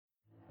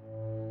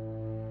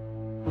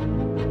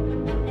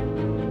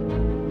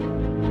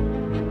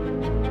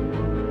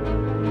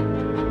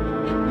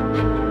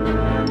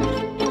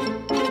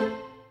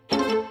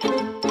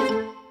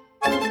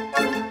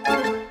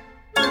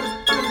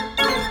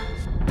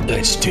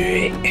Let's do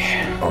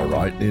it. All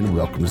right, then.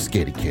 Welcome to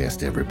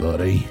ScadyCast,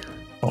 everybody.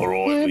 All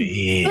right, we're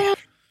here.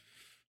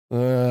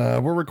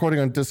 We're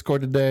recording on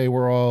Discord today.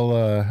 We're all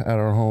at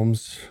our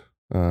homes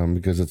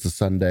because it's a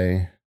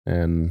Sunday,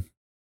 and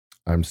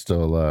I'm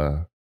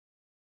still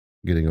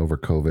getting over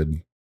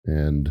COVID.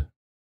 And,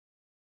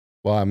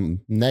 well,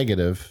 I'm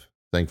negative,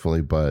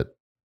 thankfully, but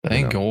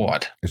Thank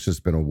God. It's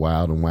just been a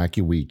wild and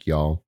wacky week,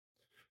 y'all.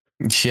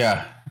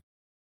 Yeah.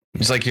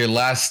 It's like your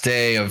last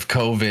day of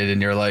COVID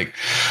and you're like,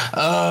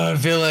 oh, I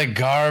feel like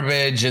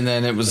garbage. And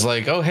then it was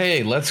like, oh,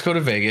 hey, let's go to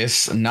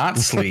Vegas, not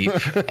sleep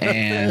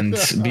and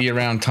be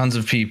around tons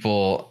of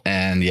people.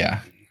 And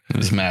yeah, it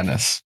was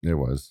madness. It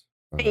was.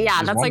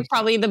 Yeah, that's like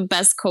probably the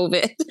best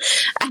COVID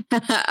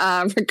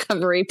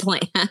recovery plan.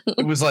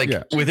 It was like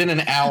within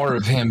an hour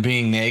of him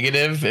being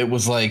negative, it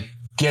was like,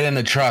 get in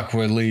the truck,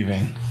 we're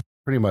leaving.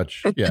 Pretty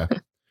much, yeah.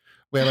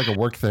 We had like a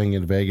work thing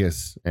in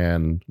Vegas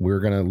and we were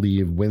going to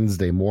leave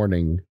Wednesday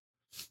morning.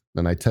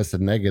 And I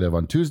tested negative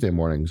on Tuesday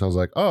morning. So I was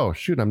like, oh,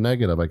 shoot, I'm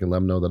negative. I can let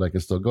them know that I can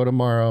still go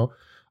tomorrow.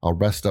 I'll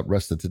rest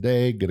it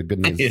today, get a good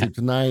night's sleep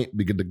tonight,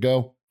 be good to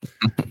go.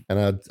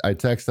 And I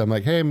text them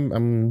like, hey,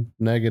 I'm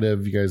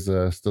negative. You guys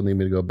still need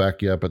me to go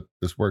back you up at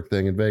this work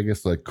thing in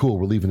Vegas? Like, cool,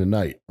 we're leaving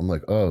tonight. I'm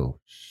like, oh,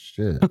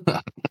 shit.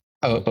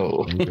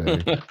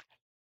 Okay.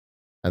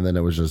 And then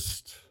it was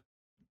just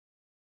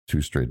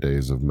 2 straight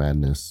days of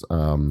madness.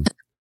 It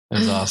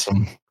was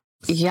awesome.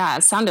 Yeah,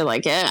 it sounded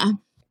like it.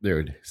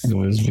 Dude, it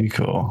was pretty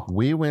cool.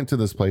 We went to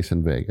this place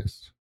in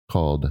Vegas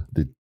called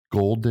the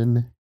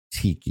Golden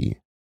Tiki.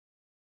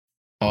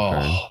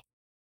 Oh,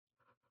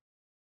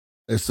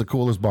 it's the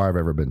coolest bar I've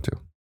ever been to.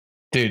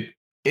 Dude,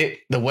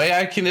 the way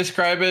I can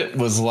describe it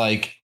was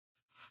like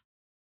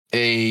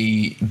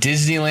a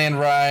Disneyland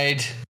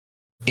ride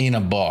in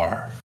a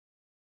bar.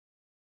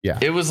 Yeah.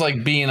 It was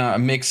like being a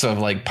mix of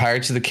like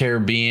Pirates of the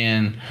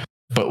Caribbean,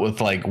 but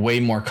with like way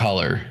more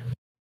color.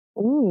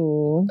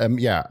 Ooh.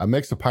 Yeah, a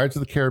mix of Pirates of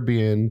the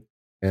Caribbean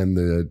and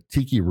the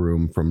Tiki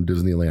Room from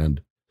Disneyland.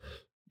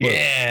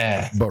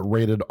 But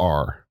rated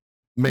R.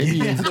 Maybe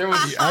there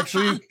was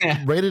actually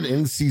rated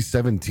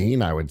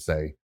NC-17, I would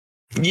say.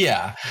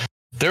 Yeah.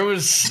 There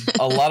was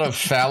a lot of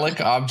phallic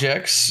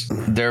objects.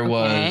 There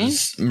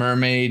was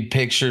mermaid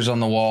pictures on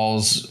the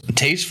walls,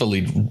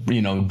 tastefully,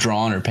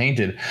 drawn or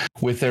painted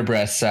with their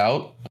breasts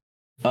out.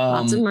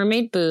 Lots of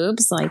mermaid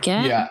boobs, like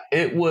it. Yeah,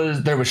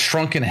 there was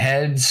shrunken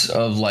heads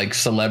of like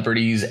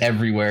celebrities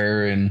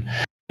everywhere, and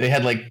they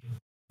had like,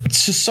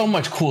 it's just so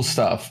much cool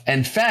stuff.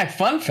 And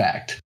fun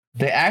fact,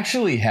 they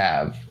actually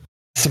have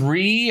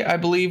 3, I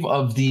believe,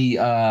 of the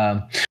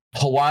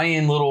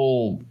Hawaiian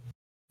little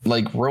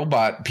like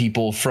robot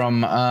people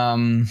from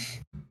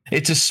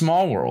It's a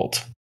Small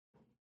World.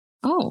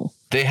 Oh.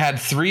 They had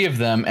 3 of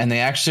them, and they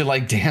actually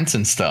like dance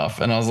and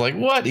stuff. And I was like,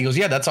 what? He goes,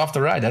 yeah, that's off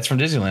the ride. That's from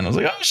Disneyland. I was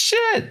like, oh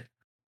shit.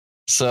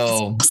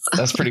 So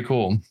that's pretty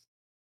cool.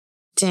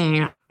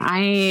 Dang,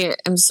 I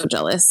am so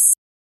jealous.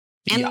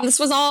 And this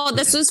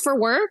was for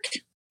work?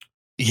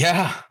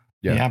 Yeah.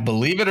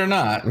 Believe it or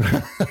not.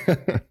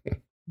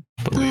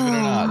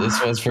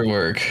 This was for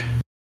work.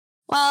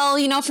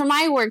 Well, for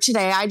my work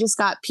today, I just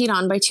got peed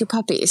on by 2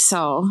 puppies.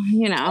 So,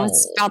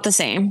 it's about the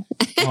same.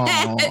 Oh,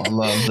 I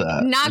love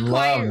that. Not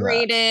quite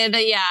rated.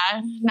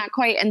 Yeah. Not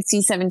quite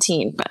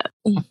NC-17, but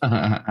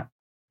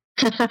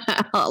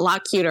a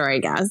lot cuter, I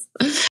guess.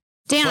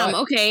 Damn.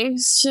 But okay.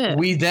 Shit.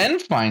 We then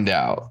find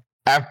out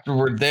after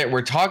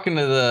we're talking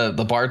to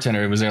the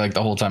bartender who was there like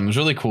the whole time. It was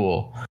really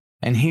cool.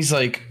 And he's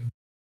like,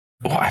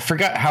 I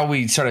forgot how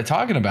we started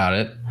talking about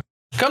it.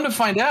 Come to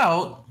find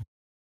out,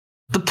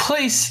 the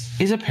place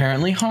is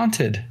apparently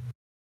haunted.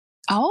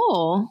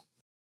 Oh.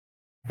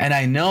 And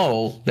I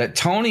know that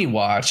Tony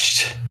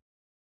watched.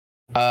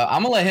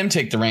 I'm going to let him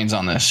take the reins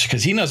on this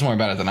because he knows more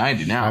about it than I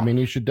do now. I mean,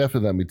 you should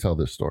definitely let me tell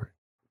this story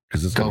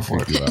because it's going to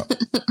freak you out.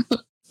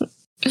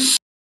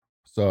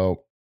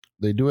 So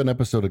they do an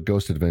episode of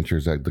Ghost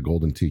Adventures at the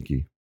Golden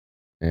Tiki.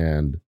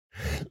 And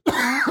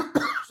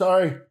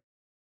sorry.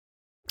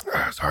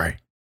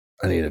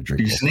 I need a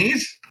drink. You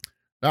sneeze?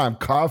 No, I'm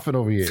coughing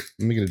over here.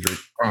 Let me get a drink.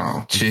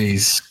 Oh,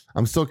 jeez.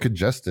 I'm still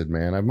congested,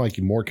 man. I'm like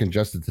more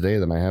congested today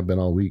than I have been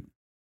all week.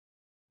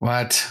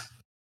 What?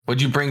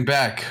 What'd you bring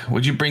back?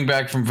 What'd you bring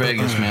back from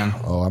Vegas, man?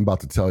 Oh, I'm about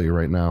to tell you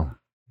right now.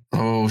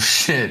 Oh,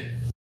 shit.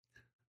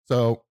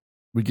 So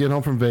we get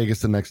home from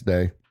Vegas the next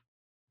day,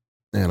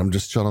 and I'm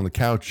just chilling on the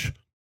couch.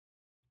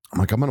 I'm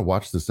like, I'm going to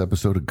watch this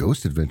episode of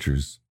Ghost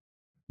Adventures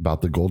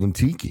about the Golden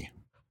Tiki.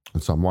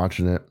 And so I'm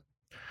watching it.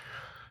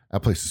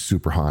 That place is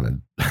super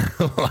haunted.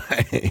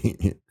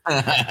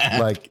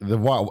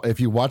 If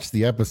you watch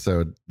the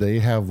episode, they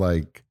have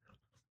like,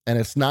 and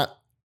it's not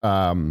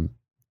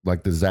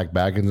like the Zach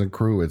Baggins and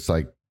crew. It's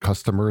like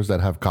customers that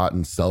have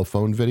gotten cell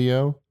phone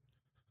video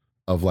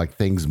of like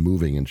things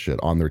moving and shit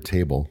on their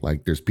table.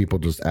 Like there's people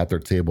just at their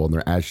table and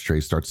their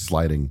ashtray starts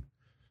sliding.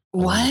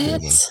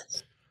 What?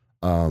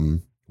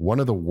 One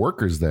of the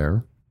workers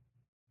there,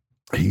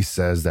 he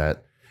says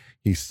that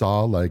he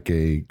saw like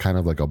a kind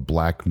of like a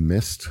black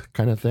mist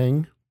kind of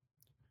thing.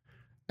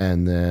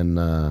 And then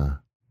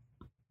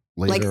later,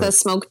 like the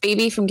smoke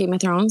baby from Game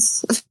of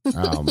Thrones.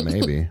 Oh,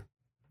 maybe.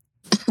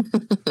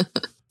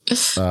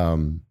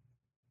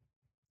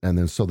 And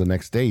then so the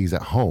next day he's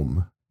at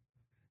home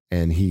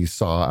and he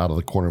saw out of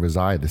the corner of his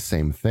eye the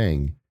same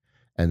thing.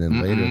 And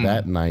then later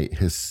that night,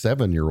 his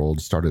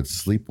 7-year-old started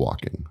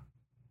sleepwalking.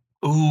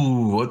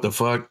 Ooh, what the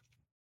fuck?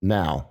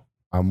 Now,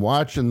 I'm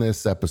watching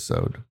this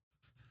episode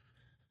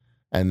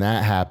and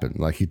that happened.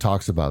 Like he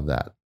talks about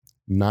that.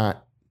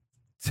 Not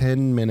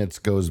 10 minutes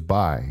goes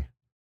by.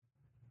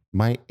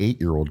 My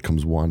 8-year-old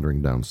comes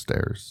wandering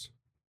downstairs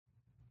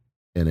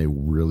in a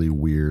really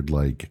weird,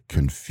 like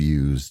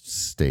confused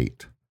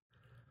state.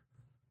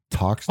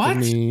 Talks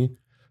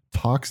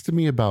to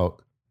me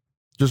about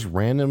just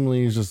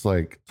randomly, just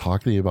like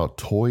talking to me about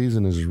toys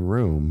in his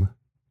room,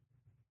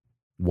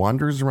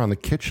 wanders around the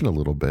kitchen a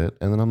little bit.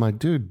 And then I'm like,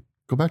 dude,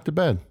 go back to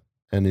bed.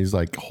 And he's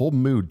like, whole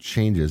mood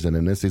changes. And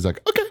in this, he's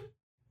like, okay.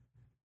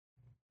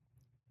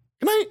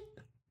 Good night.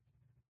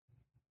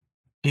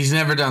 He's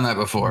never done that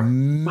before.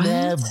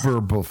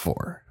 Never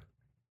before.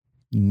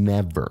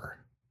 Never.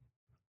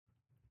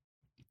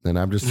 And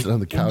I'm just sitting on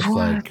the couch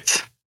like,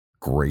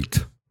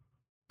 great.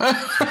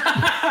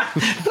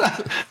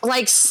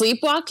 Like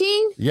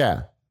sleepwalking?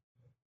 Yeah.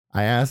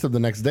 I asked him the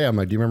next day, I'm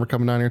like, do you remember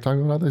coming down here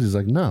talking about this? He's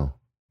like, no.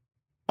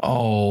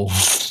 Oh.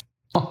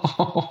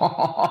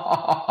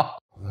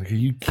 Like, are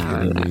you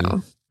kidding me?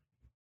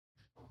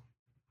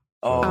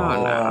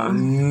 Oh,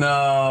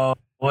 no.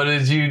 What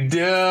did you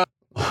do?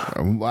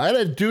 I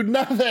didn't do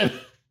nothing.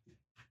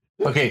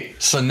 Okay,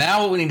 so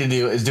now what we need to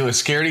do is do a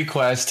scaredy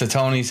quest to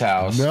Tony's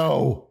house.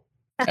 No.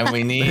 And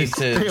we need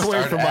to Stay away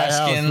start from my house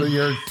asking, with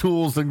your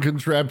tools and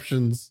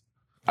contraptions.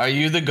 are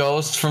you the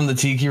ghost from the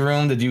Tiki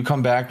room? Did you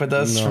come back with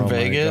us from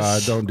Vegas?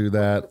 God, don't do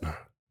that.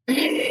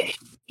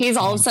 He's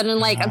all of a sudden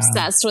like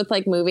obsessed with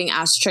like moving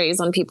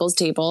ashtrays on people's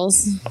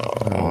tables.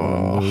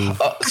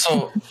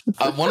 So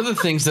one of the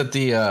things that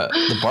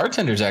the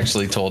bartenders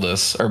actually told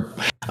us, or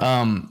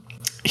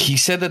he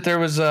said that there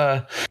was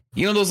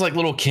those like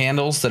little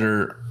candles that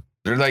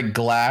they're like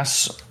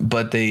glass,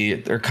 but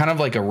they're kind of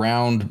like a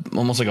round,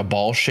 almost like a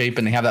ball shape,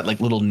 and they have that like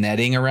little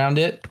netting around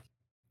it.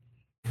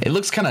 It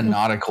looks kind of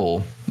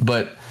nautical,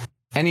 but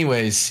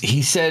anyways,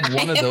 he said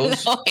one of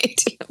those. I have no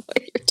idea what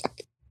you're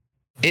talking.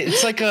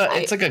 It's like a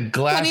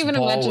glass. I can't even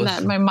ball imagine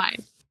that in my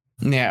mind.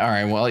 Yeah. All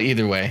right. Well,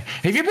 either way,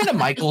 have you been to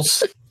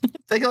Michael's?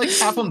 They like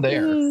have them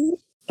there.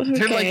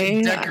 They're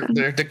like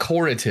they're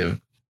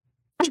decorative.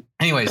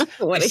 Anyways,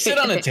 they sit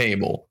on a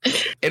table.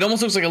 It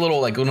almost looks like a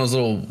little, like one of those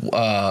little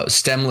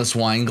stemless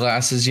wine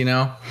glasses, you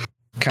know,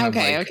 kind of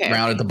like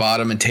round at the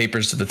bottom and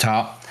tapers to the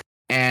top.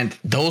 And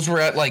those were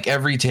at like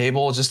every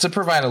table just to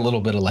provide a little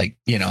bit of like,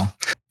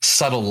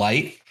 subtle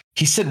light.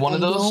 He said one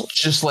of those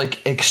just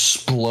like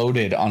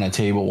exploded on a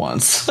table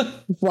once.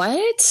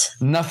 What?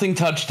 Nothing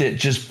touched it.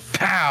 Just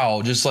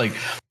pow, just like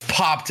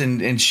popped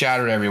and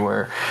shattered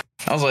everywhere.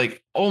 I was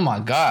like, oh my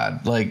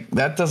God, like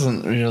that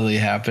doesn't really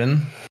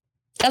happen.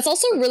 That's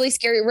also really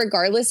scary,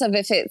 regardless of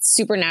if it's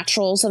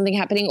supernatural, something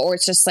happening, or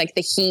it's just like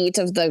the heat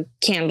of the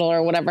candle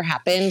or whatever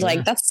happened. Sure.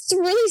 Like that's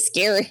really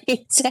scary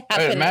to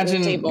happen. Right,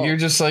 imagine you're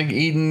just like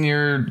eating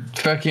your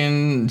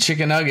fucking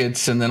chicken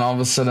nuggets, and then all of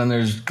a sudden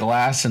there's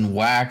glass and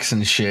wax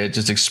and shit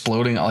just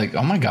exploding. Like,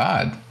 oh my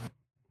God.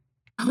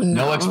 Oh,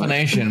 no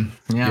explanation.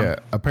 Yeah.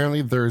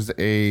 Apparently there's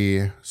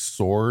a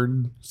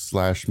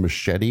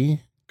sword/machete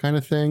kind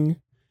of thing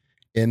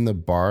in the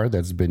bar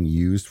that's been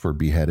used for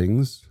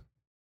beheadings.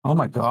 Oh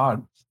my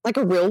God. Like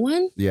a real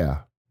one?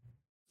 Yeah.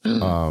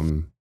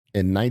 In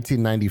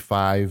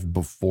 1995,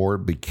 before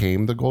it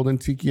became the Golden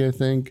Tiki, I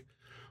think,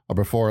 or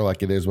before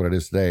like it is what it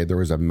is today, there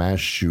was a mass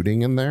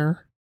shooting in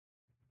there.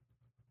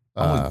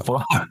 Oh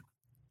fuck.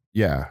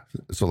 Yeah.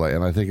 So like,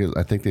 and I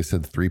think they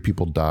said 3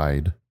 people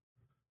died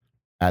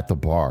at the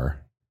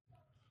bar.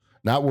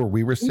 Not where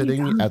we were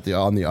sitting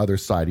on the other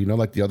side. You know,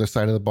 like the other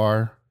side of the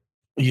bar?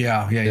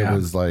 Yeah. It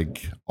was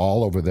like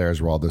all over there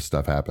is where all this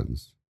stuff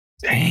happens.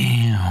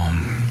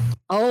 Damn.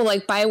 Oh,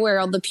 like by where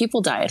all the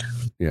people died.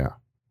 Yeah.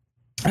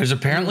 There's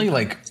apparently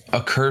like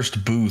a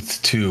cursed booth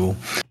too.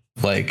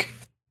 Like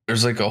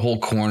there's like a whole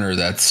corner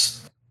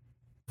that's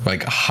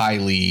like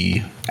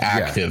highly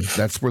active. Yeah,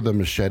 that's where the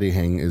machete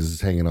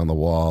is hanging on the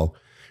wall.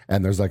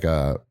 And there's like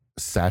a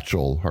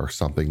satchel or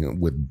something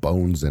with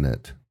bones in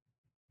it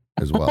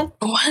as well.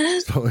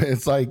 What? So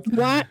it's like,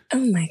 what? Oh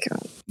my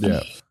God.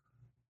 Yeah.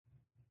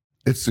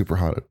 It's super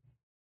haunted.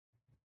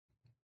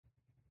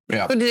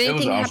 Yeah. So did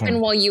anything happen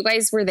while you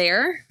guys were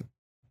there?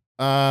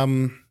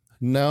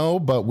 No,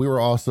 but we were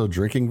also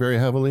drinking very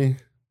heavily.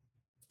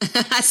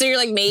 So you're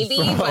like, maybe,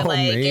 so but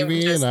like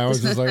maybe, and I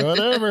was just like,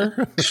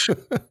 whatever.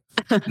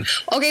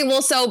 Okay,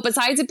 well, so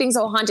besides it being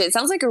so haunted, it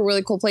sounds like a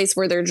really cool place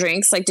where there are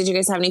drinks. Like, did you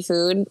guys have any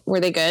food? Were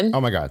they good?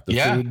 Oh my God, the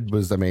food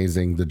was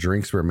amazing. The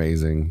drinks were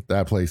amazing.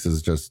 That place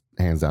is just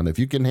hands down. If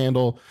you can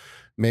handle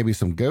maybe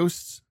some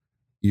ghosts,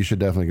 you should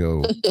definitely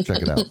go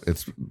check it out.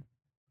 It's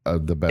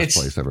the best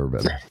place I've ever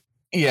been.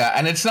 Yeah,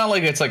 and it's not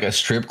like it's like a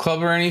strip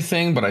club or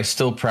anything, but I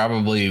still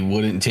probably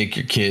wouldn't take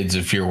your kids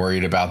if you're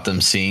worried about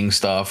them seeing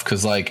stuff,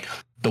 because like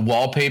the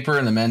wallpaper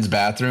in the men's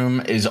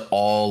bathroom is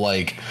all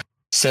like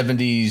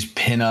 70s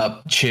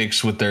pinup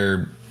chicks with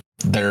their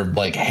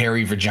like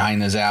hairy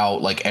vaginas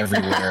out like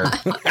everywhere.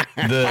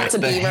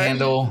 The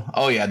handle,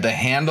 oh yeah, the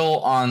handle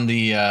on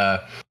the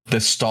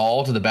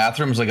stall to the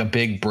bathroom is like a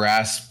big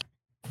brass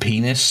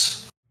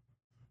penis.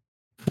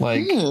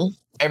 Like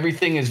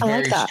everything is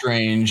very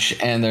strange,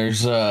 and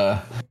there's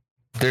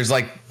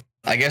like,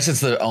 I guess it's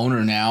the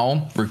owner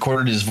now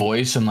recorded his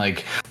voice, and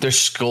like there's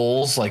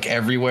skulls like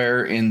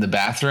everywhere in the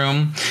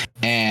bathroom,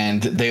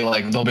 and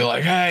they'll be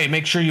like, hey,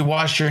 make sure you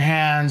wash your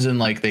hands, and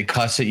like they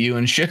cuss at you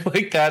and shit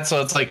like that.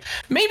 So it's like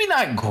maybe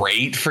not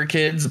great for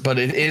kids, but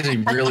it is a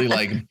really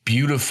like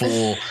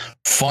beautiful,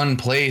 fun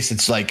place.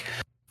 It's like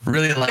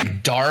really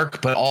like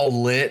dark, but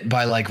all lit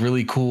by like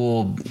really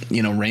cool,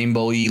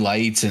 rainbowy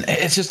lights, and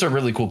it's just a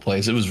really cool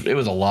place. It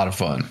was a lot of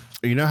fun.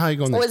 You know how you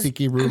go in the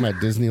Tiki room at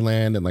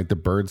Disneyland and like the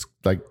birds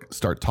like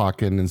start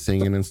talking and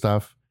singing and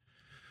stuff?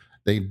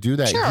 They do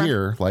that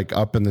here, like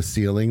up in the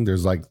ceiling.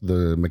 There's like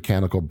the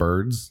mechanical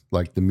birds,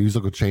 like the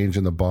music will change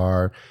in the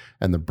bar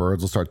and the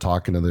birds will start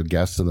talking to the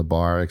guests in the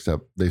bar,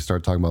 except they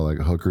start talking about like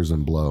hookers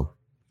and blow.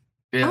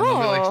 Yeah,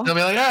 they'll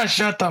be like,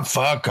 shut the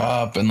fuck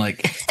up, and like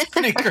it's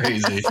pretty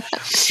crazy.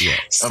 Yeah.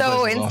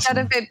 So instead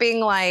of it being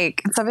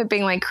like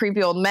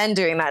creepy old men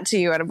doing that to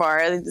you at a bar,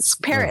 it's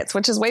parrots,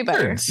 which is way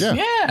better.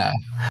 Yeah.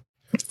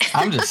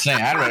 I'm just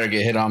saying, I'd rather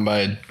get hit on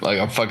by like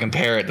a fucking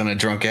parrot than a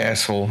drunk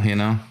asshole,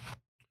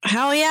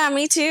 Hell yeah,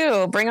 me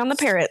too. Bring on the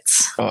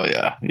parrots. Oh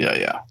yeah.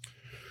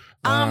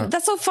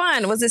 That's so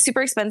fun. Was it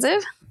super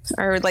expensive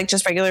or like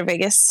just regular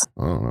Vegas?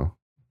 I don't know.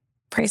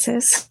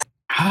 Prices?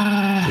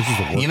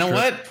 You know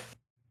what?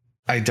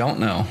 I don't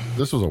know.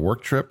 This was a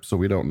work trip, so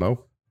we don't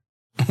know.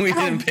 We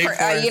didn't pay for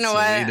it. You know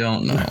what? We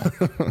don't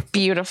know.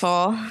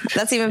 Beautiful.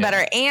 That's even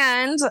better.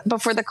 And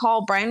before the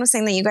call, Brian was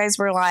saying that you guys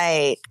were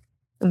like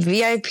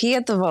VIP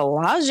at the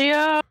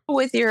Bellagio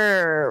with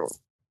your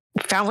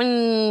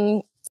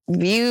fountain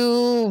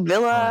view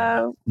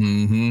villa.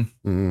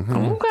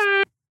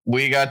 Okay.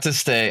 We got to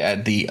stay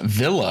at the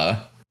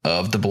villa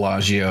of the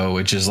Bellagio,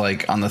 which is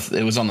like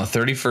it was on the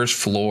 31st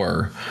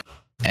floor,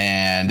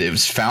 and it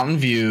was fountain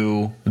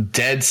view,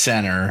 dead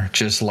center,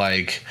 just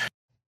like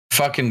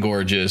fucking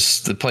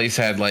gorgeous. The place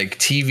had like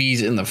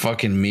TVs in the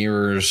fucking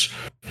mirrors.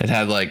 It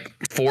had like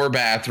 4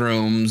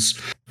 bathrooms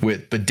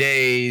with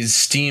bidets,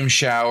 steam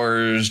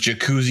showers,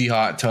 jacuzzi,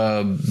 hot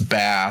tub,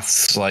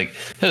 baths. Like,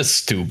 it was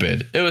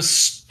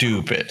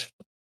stupid.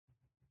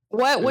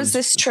 What was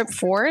this trip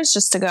for? Is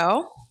just to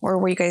go, or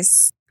were you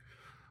guys?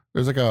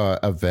 There's like a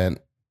event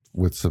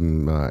with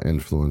some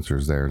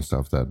influencers there and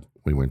stuff that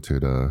we went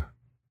to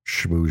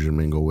schmooze and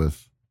mingle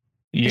with.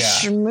 Yeah.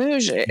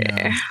 Schmooze.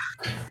 Yeah.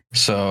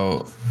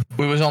 So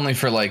it was only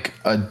for like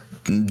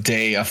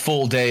a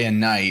full day and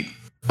night.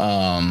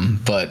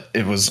 But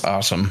it was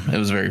awesome. It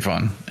was very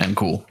fun and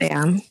cool.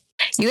 Yeah.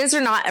 You guys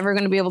are not ever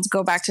going to be able to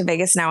go back to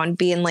Vegas now and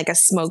be in like a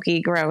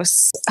smoky,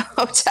 gross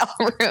hotel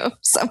room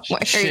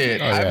somewhere.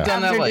 Shit, I've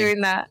done that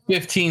like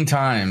 15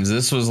 times.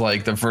 This was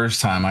like the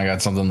first time I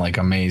got something like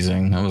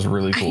amazing. It was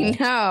really cool. I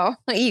know.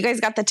 You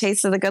guys got the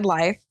taste of the good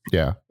life.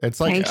 Yeah.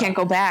 It's like, and you can't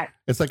go back.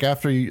 It's like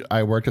after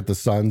I worked at the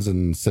Suns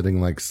and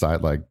sitting like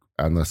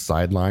on the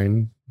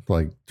sideline,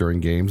 like during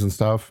games and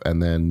stuff.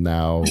 And then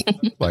now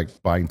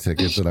like buying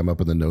tickets and I'm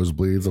up in the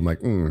nosebleeds. I'm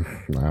like,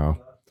 no.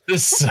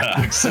 This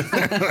sucks. You're like,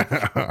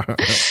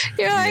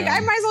 I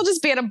might as well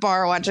just be at a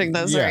bar watching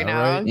this right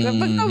now. Right? I'm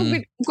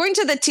going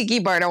to the Tiki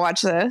bar to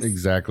watch this.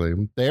 Exactly.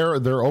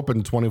 They're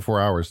open 24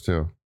 hours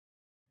too.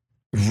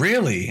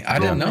 Really? I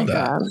didn't know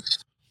that. God.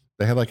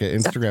 They had like an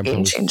Instagram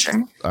post.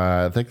 Changer.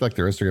 I think like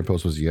their Instagram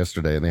post was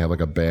yesterday, and they have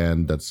like a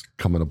band that's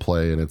coming to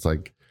play, and it's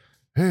like,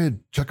 hey,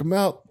 check them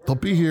out. They'll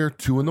be here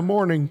 2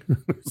 a.m.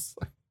 It's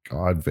like,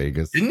 God,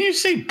 Vegas. Didn't you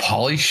say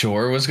Pauly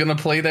Shore was going to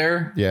play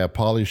there? Yeah,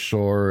 Pauly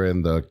Shore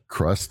and the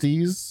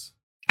Krusties.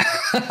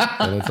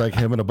 And it's like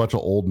him and a bunch of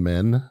old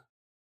men.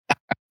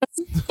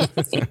 I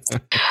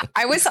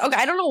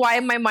don't know why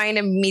my mind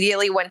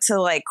immediately went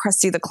to like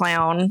Krusty the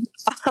Clown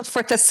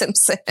for The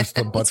Simpsons. Just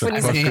a bunch of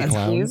Krusty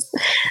clowns.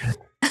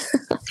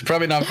 It's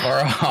probably not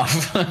far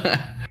off.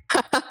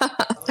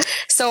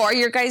 So are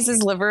your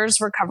guys' livers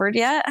recovered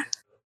yet?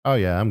 Oh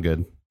yeah, I'm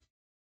good.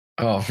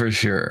 Oh, for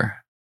sure.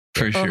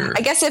 For sure.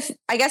 I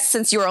guess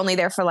since you were only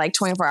there for like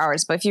 24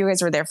 hours, but if you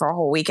guys were there for a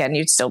whole weekend,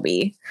 you'd still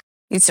be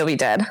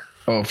dead.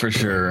 Oh, for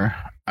sure.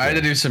 I had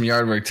to do some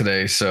yard work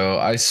today, so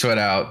I sweat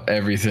out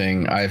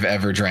everything I've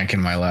ever drank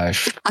in my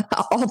life.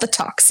 All the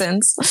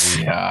toxins.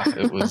 Yeah,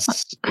 it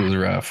was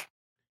rough.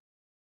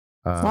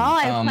 Well,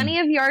 I have plenty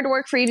of yard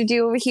work for you to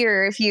do over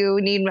here if you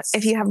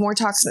have more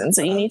toxins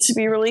that you need to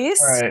be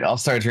released. All right, I'll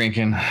start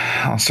drinking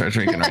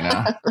right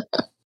now.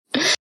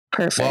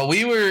 Perfect. Well,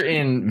 we were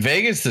in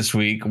Vegas this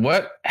week.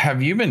 What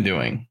have you been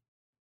doing?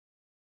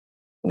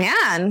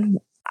 Man,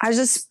 I've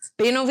just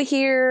been over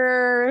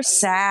here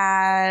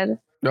sad.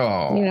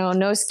 Oh.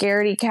 No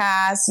scaredy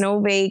cast, no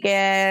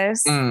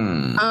Vegas.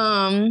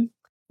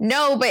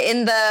 No, but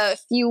in the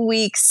few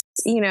weeks,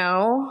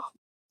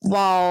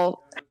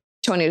 while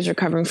Tony was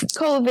recovering from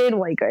COVID,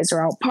 while you guys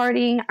were out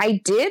partying,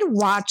 I did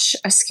watch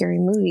a scary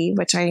movie,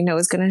 which I know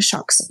is going to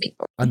shock some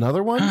people.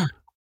 Another one?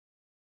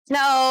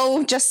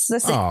 No, just the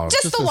same. Oh,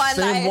 just the one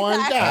same one.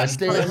 I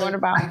wrote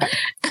about.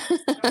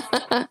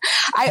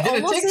 I did a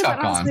almost TikTok did,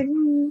 but I was like,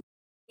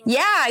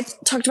 yeah, I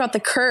talked about The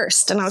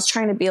Cursed, and I was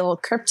trying to be a little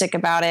cryptic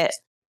about it,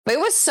 but it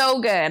was so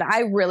good.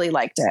 I really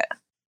liked it.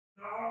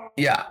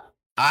 Yeah.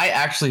 I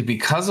actually,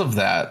 because of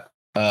that,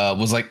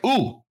 was like,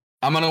 ooh,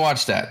 I'm going to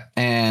watch that.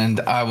 And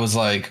I was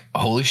like,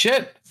 holy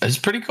shit, it's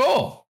pretty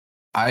cool.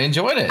 I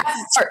enjoyed it.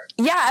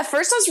 At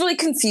first I was really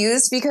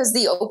confused because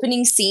the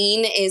opening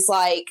scene is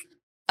like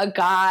a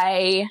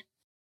guy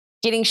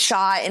getting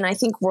shot in, I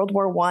think, World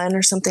War I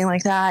or something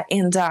like that.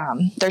 And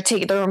they're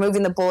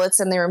removing the bullets,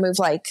 and they remove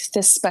like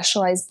this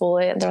specialized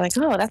bullet. And they're like,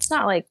 oh, that's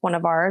not like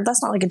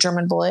that's not like a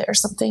German bullet or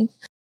something.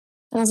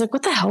 And I was like,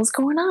 what the hell is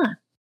going on?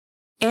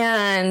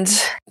 And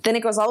then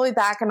it goes all the way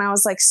back, and I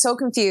was like so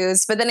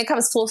confused, but then it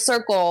comes full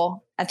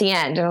circle at the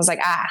end, and I was like,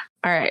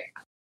 all right.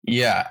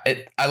 Yeah.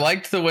 I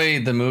liked the way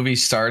the movie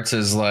starts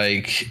as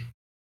like,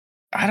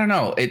 I don't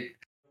know.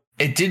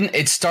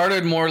 It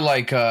started more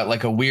like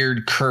a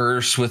weird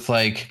curse with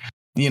like,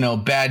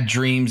 bad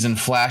dreams and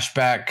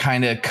flashback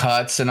kind of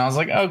cuts. And I was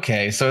like,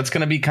 okay, so it's going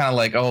to be kind of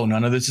like, oh,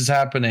 none of this is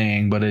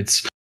happening, but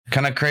it's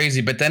kind of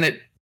crazy. But then it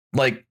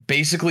like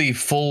basically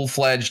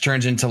full-fledged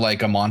turns into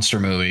like a monster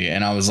movie.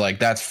 And I was like,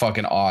 that's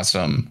fucking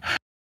awesome.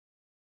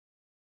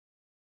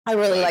 I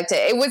really liked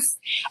it. It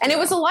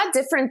was a lot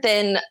different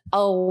than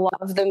a lot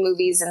of the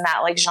movies in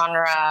that like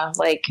genre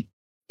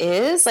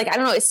is. Like, I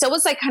don't know, it still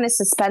was like kind of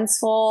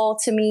suspenseful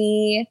to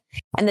me,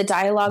 and the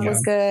dialogue was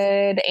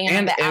good,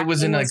 and the it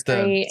was in like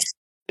great.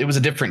 It was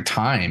a different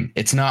time.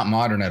 It's not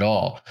modern at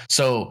all.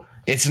 So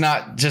it's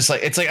not just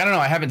like, it's like, I don't know,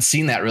 I haven't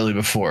seen that really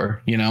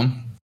before,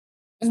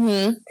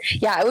 Mm-hmm.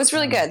 Yeah, it was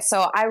really good.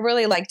 So I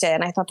really liked it,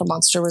 and I thought the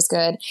monster was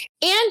good.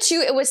 And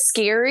too, it was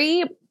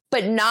scary,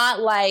 but not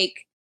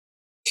like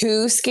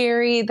too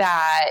scary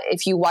that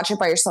if you watch it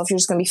by yourself, you're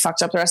just going to be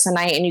fucked up the rest of the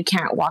night and you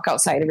can't walk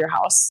outside of your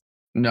house.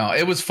 No,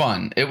 it was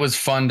fun. It was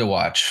fun to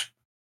watch.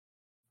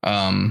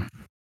 And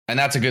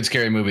that's a good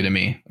scary movie to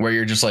me, where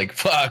you're just like,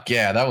 fuck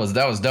yeah, that was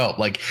dope.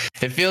 Like,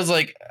 it feels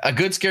like a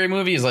good scary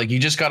movie is like you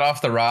just got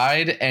off the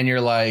ride and you're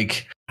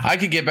like, I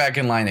could get back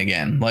in line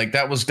again. Like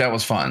that was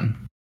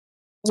fun.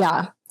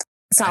 Yeah.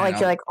 It's not like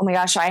you're like, oh my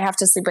gosh, I have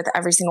to sleep with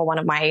every single one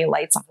of my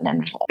lights on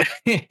and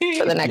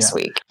for the next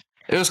week.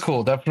 It was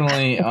cool.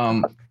 Definitely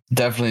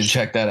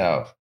check that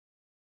out.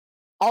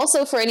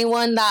 Also, for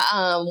anyone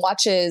that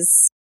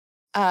watches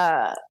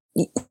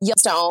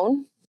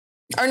Yellowstone,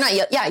 or not,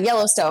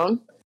 Yellowstone,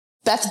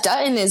 Beth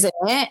Dutton is in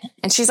it,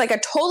 and she's like a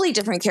totally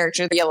different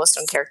character, the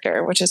Yellowstone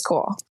character, which is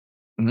cool.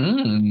 But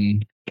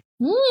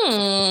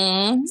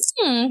yeah,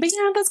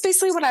 that's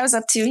basically what I was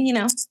up to. Did you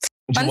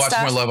watch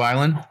more Love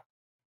Island?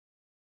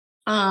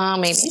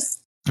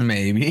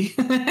 Maybe.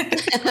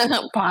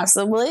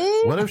 Possibly.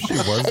 What if she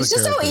was? It's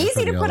just so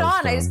easy to put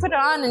on. I just put it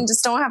on and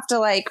just don't have to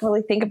like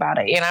really think about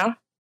it,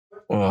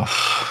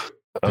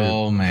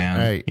 Oh man.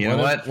 Hey, you know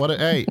what?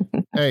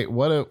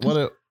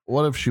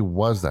 What if she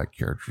was that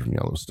character from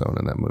Yellowstone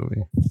in that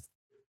movie?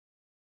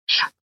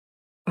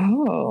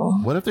 Oh.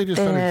 What if they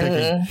just started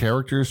taking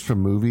characters from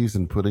movies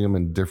and putting them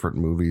in different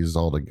movies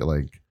all together,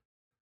 like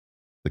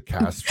the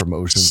cast from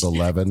Ocean's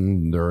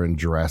 11, they're in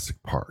Jurassic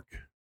Park.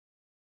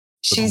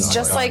 She's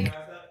just like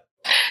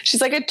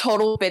she's like a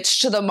total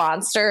bitch to the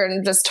monster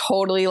and just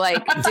totally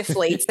like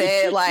deflates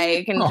it,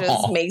 like, and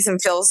just makes him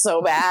feel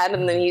so bad,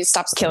 and then he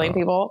stops killing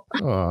people.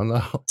 Oh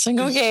no. It's like,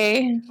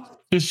 okay.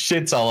 Just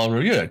shits all over.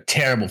 You're a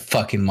terrible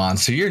fucking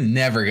monster. You're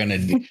never gonna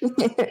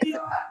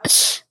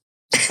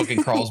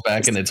fucking crawls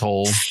back in its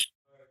hole.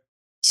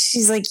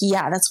 She's like,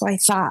 yeah, that's what I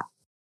thought.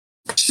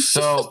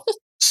 So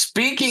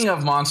speaking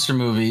of monster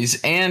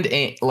movies and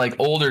like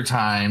older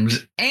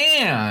times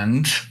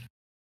and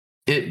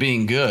it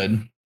being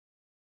good,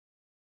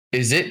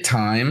 is it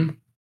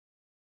time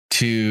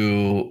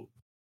to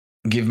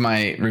give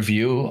my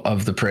review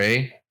of the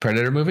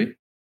Predator movie?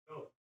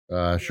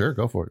 Sure,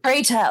 go for it.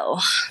 Pray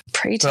tell.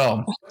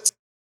 So,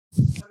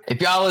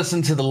 if y'all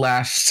listened to the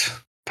last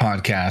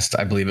podcast,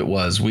 I believe it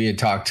was, we had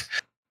talked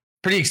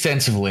pretty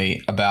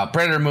extensively about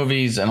Predator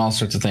movies and all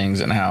sorts of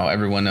things, and how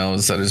everyone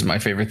knows that is my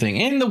favorite thing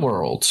in the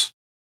world.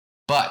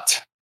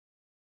 But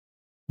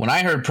when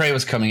I heard Prey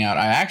was coming out,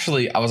 I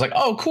was like,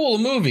 oh, cool, a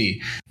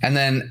movie. And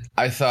then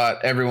I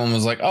thought everyone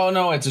was like, oh,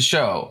 no, it's a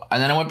show.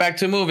 And then I went back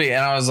to a movie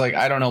and I was like,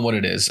 I don't know what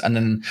it is. And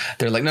then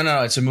they're like,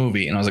 no, it's a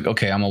movie. And I was like,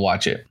 okay, I'm going to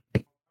watch it.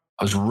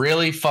 I was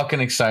really fucking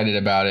excited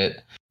about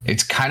it.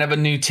 It's kind of a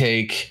new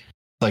take,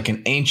 like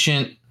an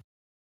ancient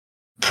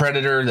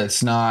Predator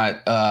that's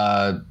not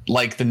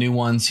like the new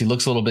ones. He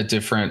looks a little bit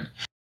different.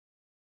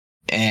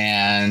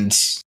 And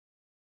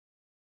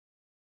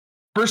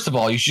first of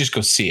all, you should just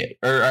go see it.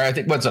 Or I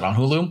think, what's it on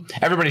Hulu?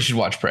 Everybody should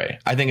watch Prey.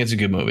 I think it's a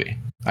good movie.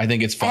 I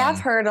think it's fun. I have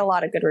heard a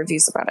lot of good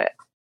reviews about it.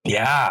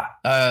 Yeah.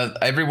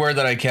 Everywhere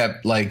that I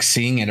kept like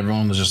seeing it,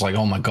 everyone was just like,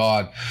 "Oh my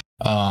god,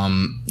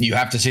 you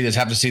have to see this.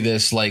 Have to see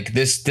this. Like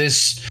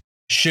this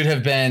should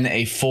have been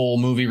a full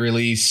movie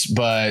release,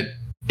 but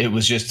it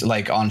was just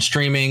like on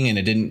streaming, and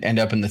it didn't end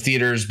up in the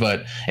theaters.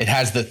 But it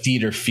has the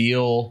theater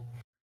feel."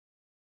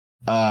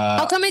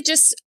 How come it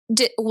just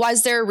did?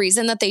 Was there a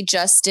reason that they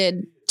just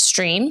did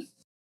stream?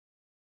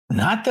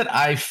 Not that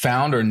I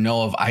found or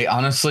know of. I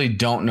honestly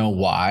don't know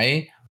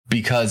why,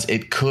 because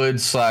it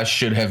could /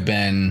 should have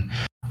been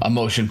a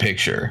motion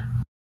picture.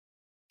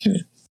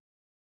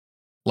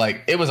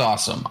 Like, it was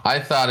awesome. I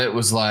thought it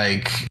was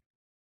like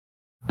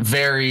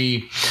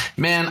very,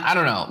 man, I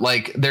don't know.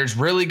 Like, there's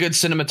really good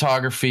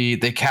cinematography.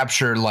 They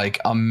capture like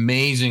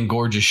amazing,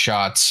 gorgeous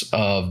shots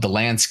of the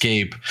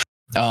landscape.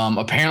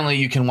 Apparently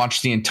you can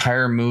watch the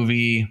entire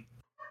movie.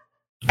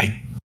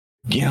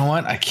 You know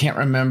what? I can't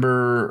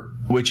remember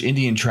which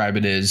Indian tribe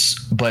it is,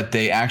 but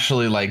they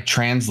actually like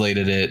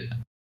translated it,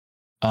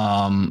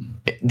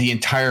 the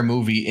entire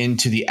movie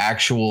into the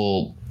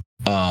actual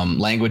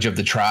language of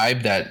the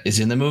tribe that is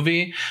in the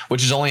movie,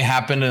 which has only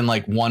happened in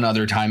like one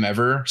other time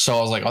ever. So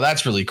I was like, oh,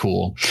 that's really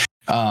cool.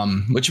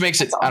 Which makes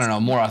it, I don't know,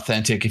 more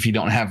authentic if you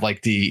don't have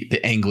like the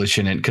English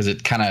in it, because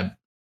it kind of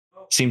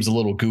seems a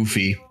little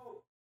goofy.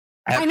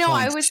 I know.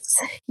 I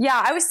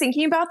was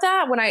thinking about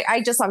that when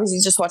I just obviously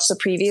just watched the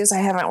previews. I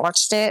haven't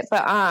watched it,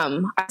 but I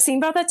was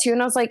thinking about that too.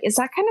 And I was like, is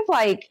that kind of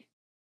like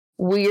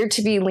weird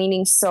to be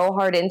leaning so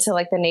hard into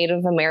like the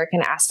Native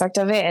American aspect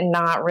of it and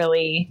not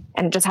really,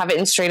 and just have it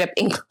in straight up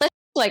English?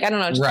 Like, I don't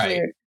know. Just right.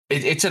 Weird.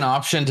 It's an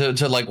option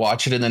to like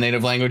watch it in the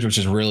native language, which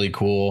is really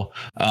cool.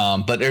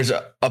 But there's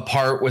a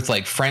part with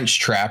like French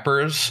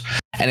trappers,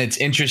 and it's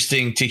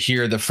interesting to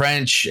hear the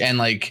French and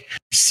like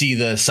see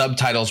the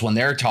subtitles when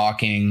they're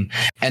talking,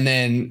 and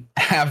then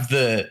have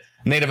the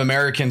Native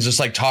Americans just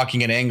like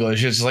talking in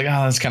English. It's like,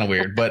 oh, that's kind of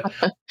weird. But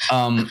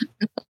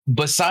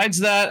besides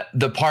that,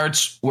 the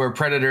parts where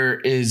Predator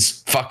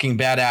is fucking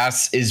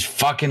badass is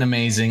fucking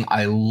amazing.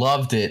 I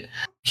loved it.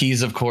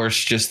 He's, of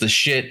course, just the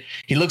shit.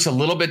 He looks a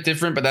little bit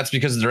different, but that's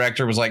because the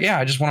director was like, yeah,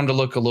 I just want him to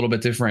look a little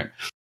bit different.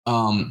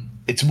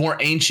 It's more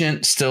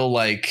ancient, still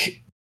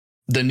like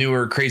the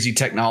newer crazy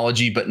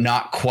technology, but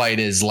not quite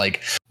as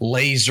like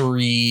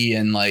lasery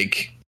and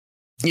like,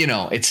 you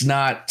know, it's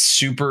not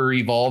super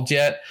evolved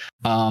yet.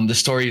 The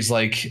story is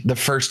like the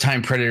first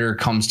time Predator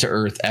comes to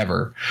Earth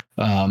ever.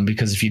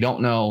 Because if you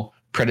don't know,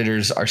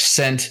 Predators are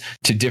sent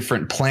to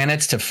different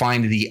planets to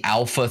find the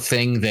alpha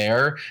thing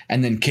there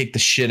and then kick the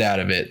shit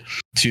out of it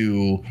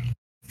to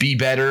be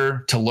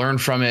better, to learn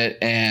from it.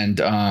 And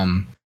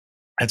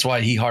that's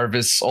why he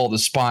harvests all the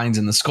spines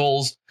and the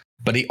skulls.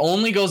 But he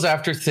only goes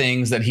after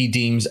things that he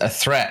deems a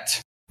threat.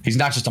 He's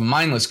not just a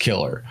mindless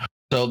killer.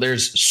 So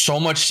there's so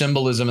much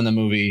symbolism in the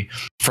movie,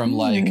 from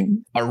like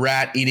a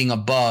rat eating a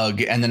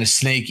bug and then a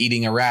snake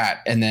eating a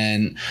rat. And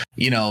then,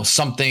 you know,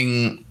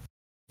 something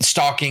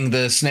stalking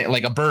the snake,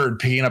 like a bird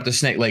picking up the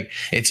snake. Like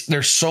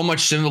there's so much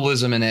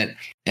symbolism in it,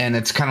 and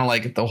it's kind of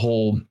like the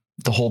whole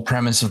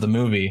premise of the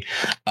movie.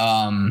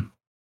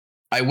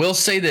 I will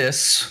say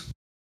this.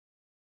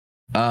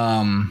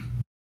 I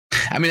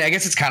mean, I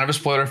guess it's kind of a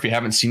spoiler if you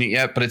haven't seen it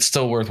yet, but it's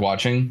still worth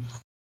watching.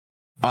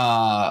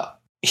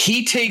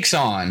 He takes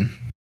on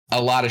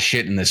a lot of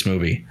shit in this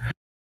movie.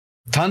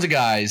 Tons of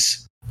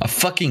guys, a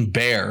fucking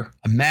bear,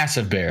 a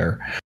massive bear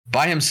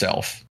by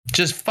himself,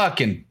 just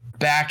fucking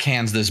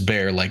backhands this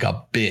bear like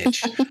a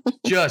bitch.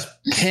 Just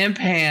pimp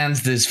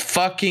hands this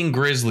fucking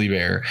grizzly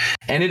bear,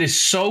 and it is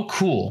so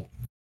cool.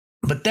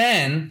 But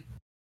then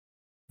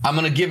I'm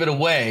gonna give it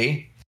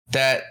away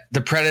that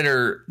the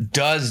Predator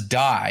does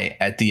die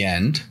at the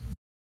end.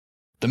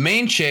 The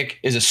main chick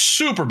is a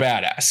super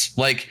badass.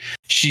 Like,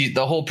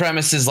 the whole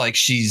premise is like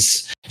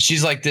she's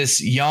like this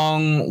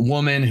young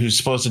woman who's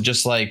supposed to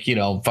just like, you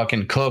know,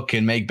 fucking cook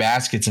and make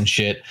baskets and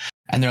shit.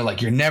 And they're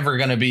like, you're never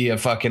going to be a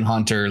fucking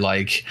hunter.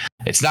 Like,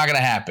 it's not going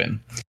to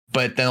happen.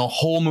 But the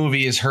whole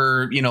movie is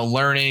her, you know,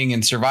 learning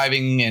and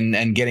surviving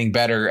and getting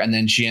better. And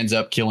then she ends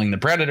up killing the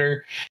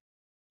Predator.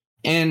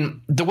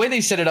 And the way they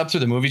set it up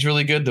through the movie is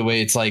really good. The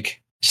way it's like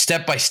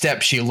step by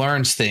step, she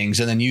learns things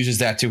and then uses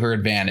that to her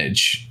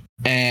advantage.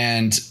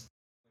 And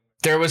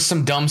there was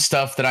some dumb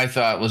stuff that I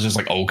thought was just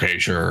like, okay,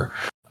 sure.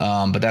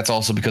 But that's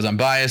also because I'm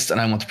biased and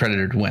I want the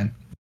Predator to win.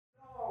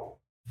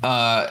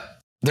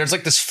 There's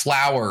like this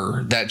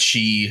flower that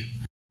she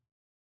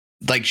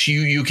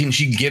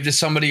give to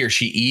somebody or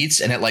she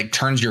eats, and it like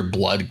turns your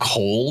blood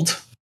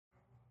cold.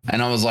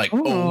 And I was like,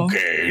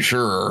 okay,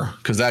 sure.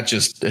 Because that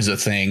just is a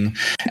thing.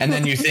 And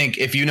then you think,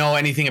 if you know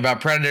anything about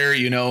Predator,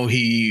 you know,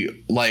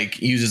 he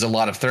like uses a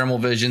lot of thermal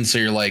vision. So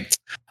you're like,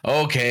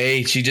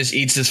 okay, she just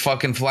eats this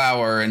fucking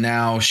flower and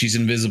now she's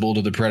invisible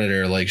to the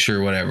Predator. Like,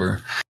 sure,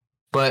 whatever.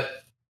 But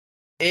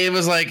it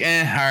was like, all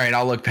right,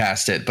 I'll look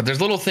past it. But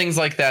there's little things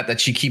like that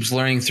she keeps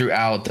learning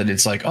throughout, that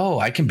it's like, oh,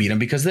 I can beat him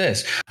because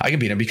this. I can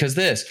beat him because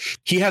this.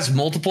 He has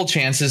multiple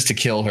chances to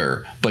kill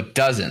her, but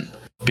doesn't,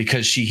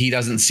 because he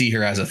doesn't see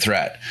her as a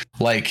threat.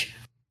 Like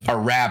a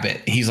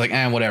rabbit. He's like,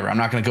 whatever. I'm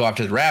not going to go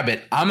after the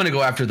rabbit. I'm going to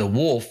go after the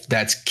wolf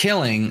that's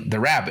killing the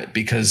rabbit,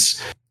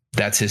 because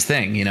that's his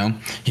thing, you know?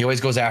 He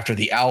always goes after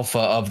the alpha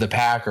of the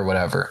pack or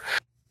whatever.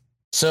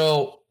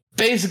 So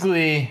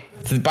basically,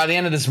 by the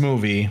end of this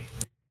movie,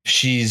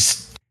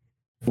 she's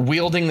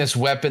wielding this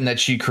weapon that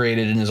she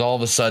created and is all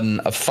of a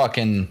sudden a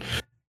fucking,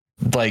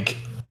 like,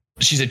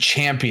 she's a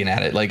champion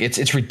at it. Like,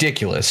 it's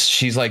ridiculous.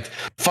 She's like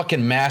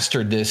fucking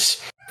mastered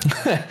this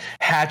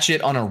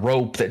hatchet on a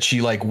rope that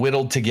she like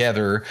whittled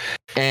together,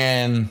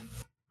 and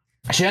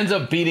she ends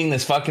up beating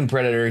this fucking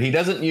predator. He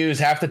doesn't use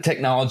half the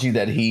technology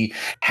that he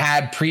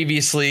had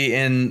previously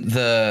in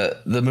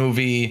the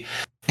movie.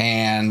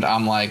 And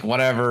I'm like,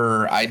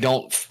 whatever. I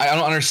don't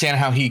understand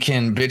how he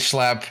can bitch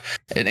slap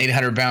an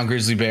 800-pound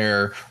grizzly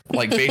bear,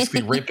 like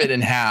basically rip it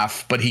in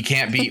half, but he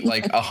can't beat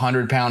like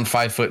 100-pound,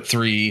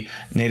 5'3"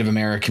 Native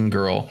American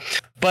girl.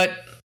 But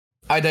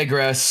I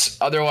digress.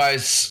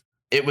 Otherwise,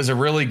 it was a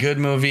really good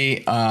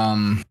movie.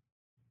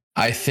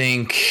 I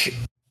think,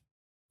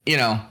 you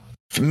know,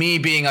 me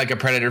being like a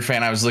Predator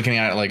fan, I was looking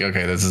at it like,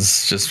 okay, this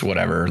is just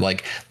whatever.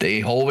 Like,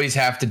 they always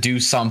have to do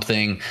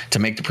something to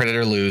make the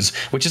Predator lose,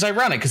 which is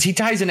ironic because he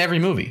dies in every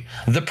movie.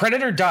 The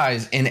Predator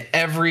dies in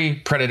every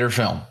Predator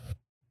film.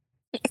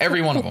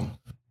 Every one of them.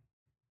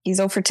 He's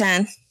 0 for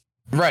 10.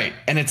 Right.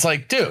 And it's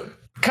like, dude,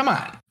 come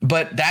on.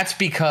 But that's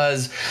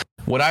because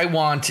what I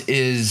want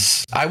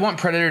is I want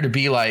Predator to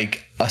be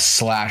like a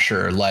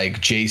slasher,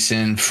 like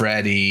Jason,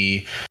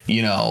 Freddy,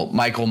 you know,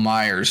 Michael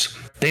Myers.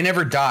 They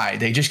never die.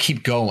 They just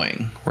keep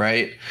going.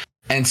 Right.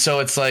 And so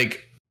it's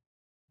like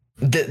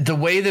the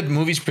way that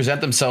movies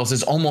present themselves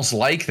is almost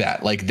like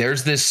that. Like,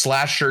 there's this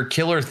slasher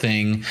killer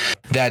thing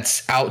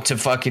that's out to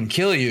fucking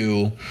kill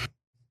you,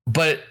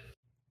 but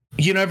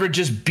you never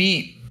just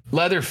beat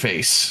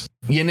Leatherface.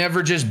 You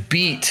never just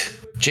beat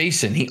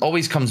Jason. He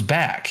always comes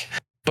back.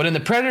 But in the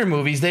Predator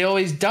movies, they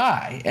always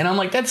die. And I'm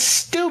like, that's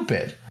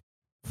stupid.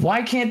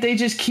 Why can't they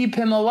just keep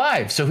him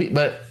alive?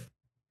 But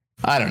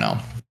I don't know.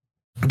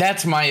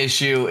 That's my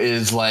issue,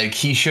 is like,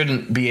 he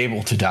shouldn't be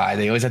able to die.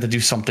 They always have to do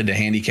something to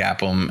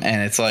handicap him.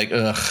 And it's like,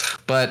 ugh.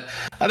 But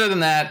other than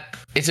that,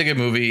 it's a good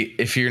movie.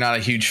 If you're not a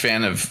huge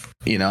fan of,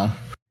 you know,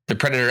 the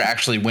Predator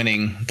actually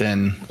winning,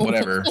 then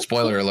whatever.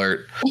 Spoiler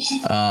alert.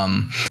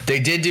 They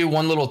did do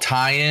one little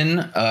tie-in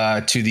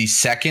to the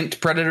second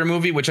Predator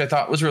movie, which I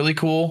thought was really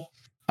cool.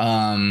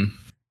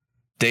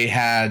 They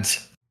had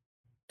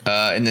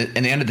in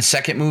the end of the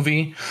second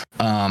movie,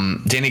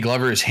 Danny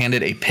Glover is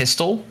handed a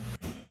pistol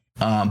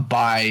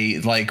by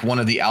like one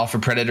of the alpha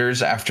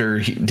predators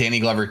after Danny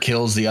Glover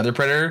kills the other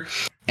predator.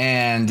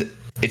 And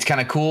it's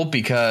kind of cool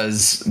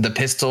because the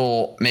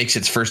pistol makes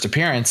its first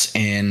appearance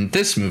in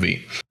this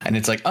movie. And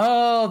it's like,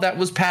 oh, that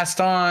was passed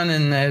on,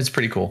 and it's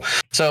pretty cool.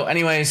 So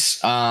anyways,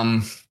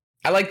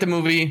 I like the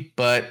movie,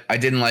 but I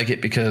didn't like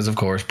it because, of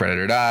course,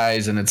 Predator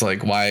dies. And it's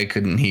like, why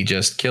couldn't he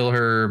just kill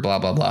her? Blah,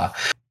 blah, blah.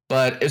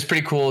 But it's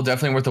pretty cool.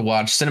 Definitely worth a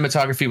watch.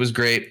 Cinematography was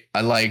great.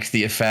 I liked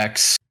the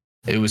effects.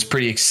 It was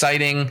pretty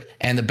exciting.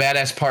 And the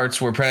badass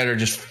parts where Predator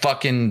just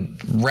fucking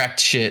wrecked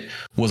shit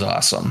was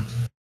awesome.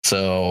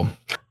 So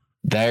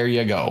there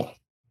you go.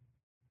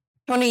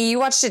 Tony, you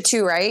watched it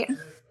too, right?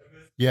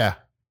 Yeah.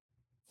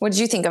 What did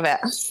you think of it?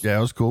 Yeah,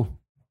 it was cool.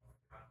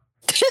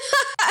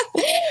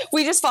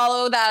 We just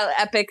follow that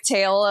epic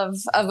tale of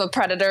a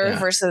predator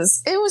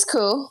versus it was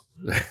cool.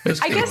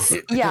 I guess,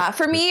 yeah,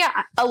 for me,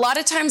 a lot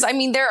of times, I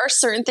mean, there are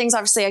certain things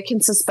obviously I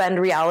can suspend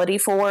reality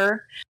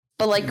for,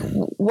 but like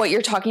what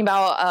you're talking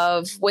about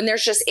of when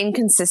there's just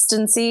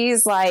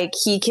inconsistencies, like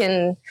he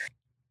can,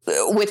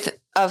 with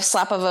a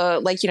slap of a,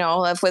 like, you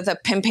know, with a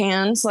pimp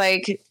hand,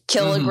 like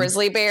kill a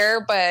grizzly bear,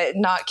 but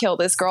not kill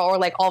this girl. Or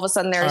like all of a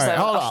sudden there's a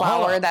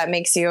flower that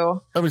makes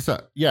you. Let me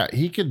stop. Yeah,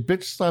 he could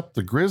bitch slap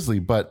the grizzly,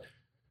 but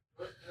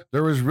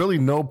there was really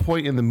no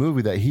point in the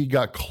movie that he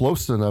got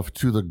close enough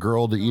to the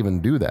girl to even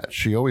do that.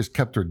 She always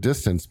kept her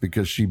distance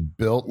because she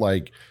built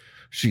like,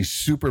 she's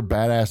super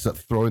badass at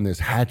throwing this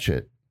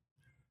hatchet.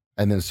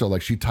 And then so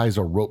like she ties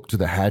a rope to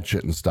the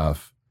hatchet and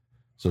stuff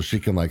so she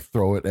can like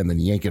throw it and then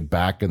yank it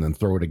back and then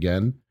throw it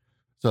again.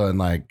 So, and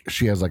like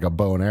she has like a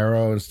bow and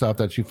arrow and stuff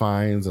that she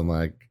finds, and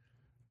like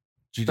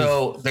she's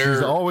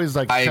always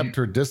like kept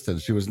her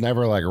distance. She was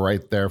never like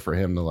right there for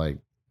him to like.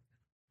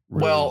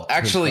 Really, well,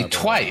 actually,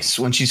 twice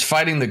when she's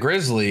fighting the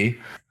grizzly,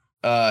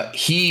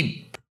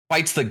 he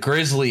fights the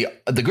grizzly.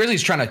 The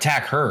grizzly's trying to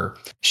attack her.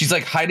 She's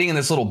like hiding in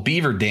this little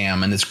beaver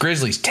dam, and this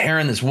grizzly's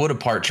tearing this wood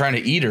apart, trying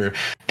to eat her.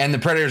 And the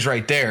predator's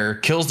right there,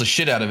 kills the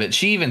shit out of it.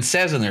 She even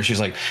says in there, she's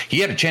like, he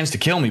had a chance to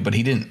kill me, but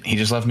he didn't. He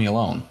just left me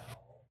alone.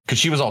 Because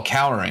she was all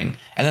cowering.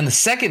 And then the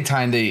second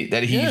time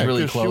that he's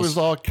really close. She was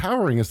all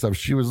cowering and stuff.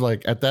 She was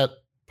like, at that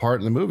part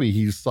in the movie,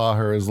 he saw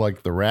her as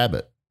like the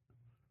rabbit.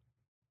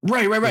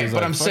 Right. But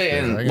like, I'm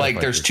saying,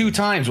 like, there's two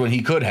times when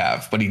he could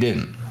have, but he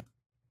didn't.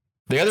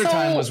 The other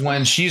time was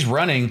when she's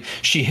running,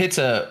 she hits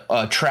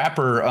a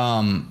trapper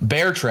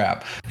bear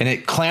trap, and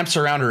it clamps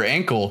around her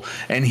ankle,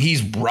 and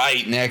he's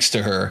right next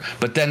to her.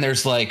 But then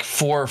there's like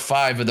 4 or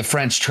 5 of the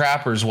French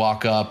trappers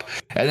walk up,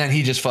 and then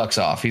he just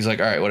fucks off. He's like,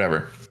 all right,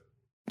 whatever.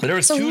 But there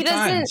was 2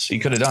 times he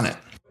could have done it.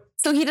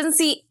 So he doesn't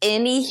see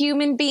any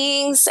human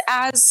beings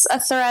as a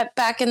threat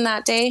back in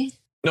that day?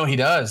 No, he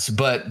does,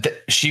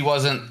 but she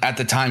wasn't at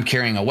the time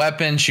carrying a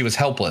weapon. She was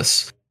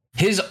helpless.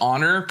 His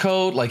honor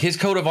code, like his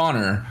code of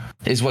honor,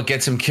 is what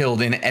gets him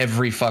killed in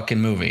every fucking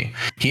movie.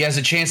 He has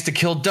a chance to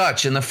kill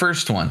Dutch in the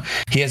first one.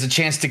 He has a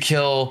chance to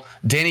kill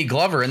Danny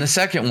Glover in the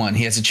second one.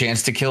 He has a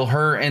chance to kill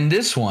her in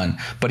this one,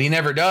 but he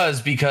never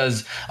does,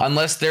 because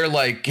unless they're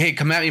like, hey,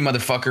 come at me,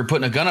 motherfucker,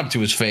 putting a gun up to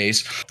his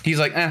face, he's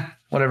like,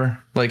 whatever.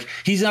 Like,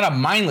 he's not a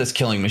mindless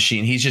killing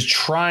machine. He's just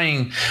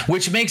trying,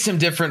 which makes him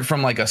different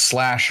from like a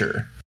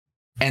slasher.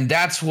 And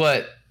that's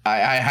what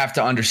I have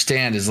to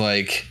understand is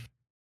like,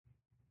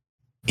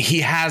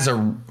 he has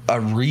a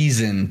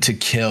reason to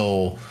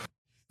kill,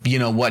 you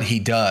know, what he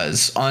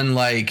does.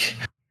 Unlike,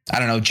 I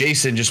don't know,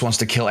 Jason just wants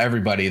to kill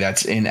everybody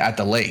that's at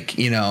the lake,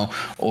 you know,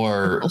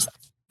 or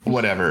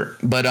whatever.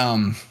 But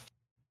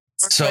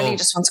so Freddy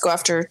just wants to go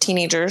after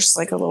teenagers,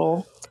 like a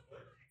little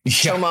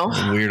chomo.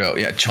 Weirdo.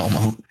 Yeah,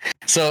 chomo.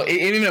 So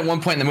even at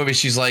one point in the movie,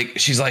 she's like,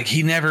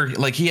 he never,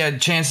 like, he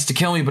had chances to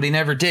kill me, but he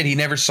never did. He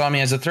never saw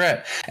me as a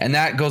threat. And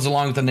that goes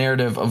along with the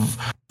narrative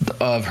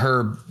of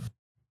her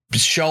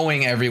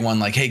showing everyone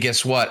like, hey,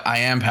 guess what? I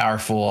am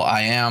powerful.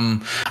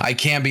 I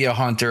can be a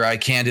hunter. I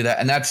can do that.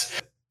 And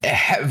that's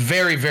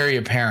very, very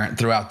apparent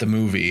throughout the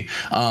movie.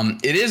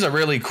 It is a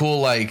really cool,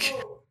 like,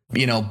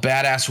 you know,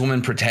 badass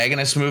woman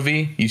protagonist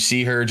movie. You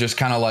see her just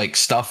kind of like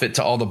stuff it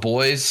to all the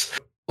boys.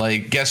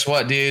 Like, guess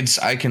what, dudes?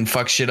 I can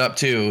fuck shit up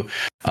too.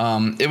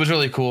 It was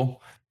really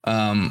cool.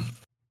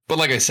 But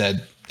like I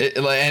said,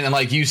 and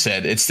like you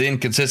said, it's the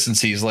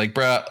inconsistencies. Like,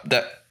 bruh,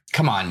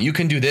 come on, you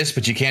can do this,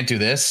 but you can't do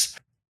this.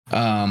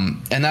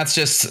 And that's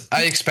just,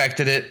 I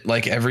expected it,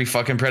 like every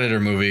fucking Predator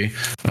movie.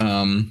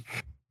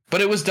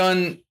 But it was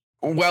done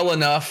well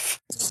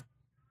enough.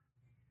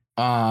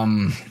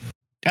 I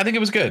think it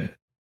was good,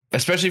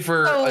 especially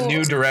for a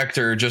new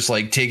director, just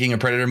like taking a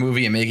Predator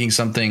movie and making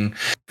something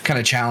kind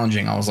of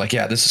challenging. I was like,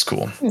 yeah, this is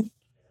cool.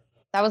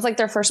 That was like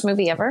their first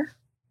movie ever,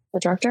 the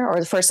director,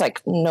 or the first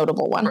like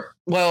notable one?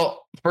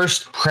 Well,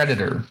 first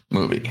Predator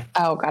movie.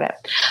 Oh, got it.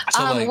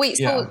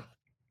 So,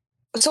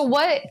 so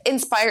what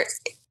inspired?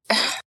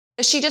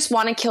 Does she just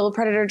want to kill a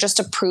Predator just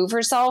to prove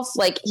herself?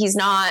 Like, he's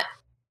not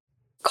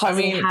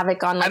causing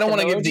havoc on, like, I don't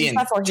want to give the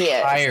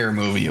entire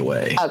movie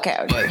away.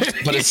 Okay.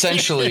 But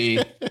essentially,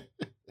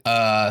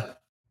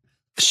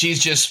 she's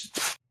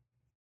just,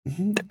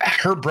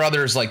 her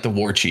brother's like the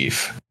war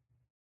chief,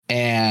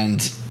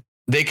 and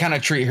they kind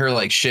of treat her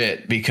like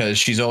shit because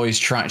she's always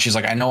trying. She's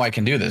like, I know I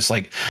can do this.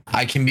 Like,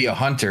 I can be a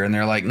hunter. And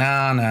they're like, no.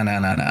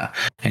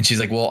 And she's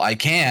like, well, I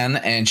can.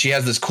 And she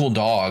has this cool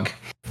dog.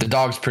 The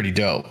dog's pretty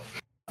dope.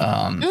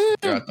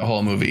 Throughout the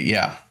whole movie.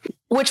 Yeah.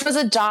 Which was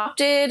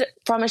adopted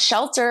from a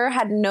shelter,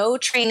 had no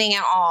training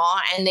at all.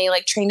 And they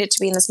like trained it to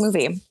be in this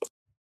movie.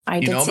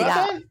 I did see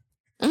that.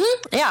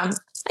 Mm-hmm. Yeah.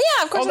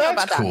 Yeah. Of course I know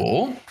about that.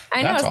 Cool.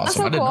 I know. That's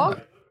awesome. That's so cool.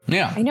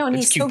 Yeah. I know. And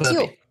he's so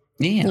cute.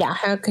 Yeah. Yeah.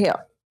 How cute.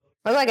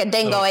 Look like a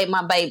dingo ate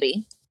my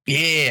baby.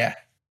 Yeah.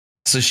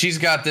 So she's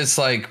got this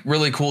like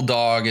really cool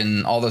dog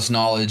and all this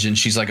knowledge, and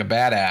she's like a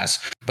badass,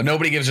 but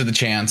nobody gives her the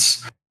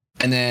chance.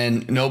 And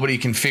then nobody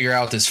can figure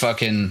out this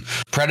fucking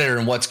Predator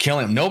and what's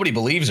killing him. Nobody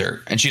believes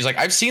her. And she's like,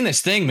 I've seen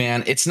this thing,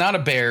 man. It's not a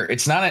bear.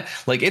 It's not a,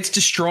 like, it's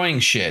destroying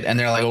shit. And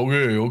they're like,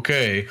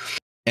 okay.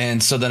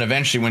 And so then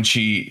eventually when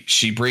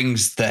she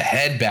brings the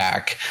head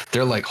back,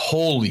 they're like,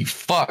 holy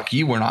fuck,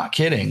 you were not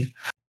kidding.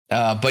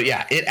 But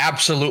yeah, it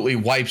absolutely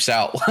wipes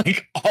out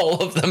like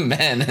all of the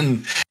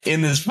men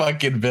in this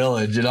fucking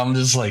village. And I'm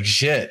just like,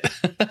 shit.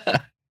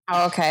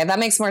 Oh, okay, that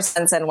makes more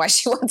sense than why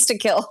she wants to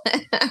kill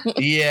him.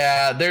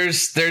 Yeah,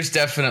 there's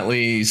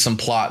definitely some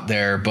plot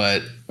there,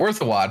 but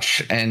worth a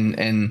watch.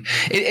 And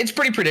it's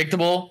pretty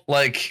predictable.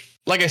 Like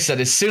I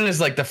said, as soon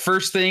as like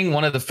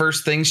one of the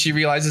first things she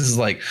realizes is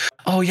like,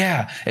 oh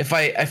yeah, if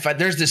I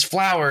there's this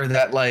flower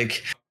that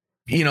like,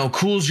 you know,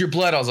 cools your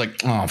blood. I was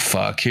like, oh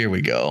fuck, here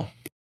we go.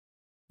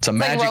 It's a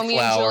magic Romeo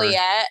flower. And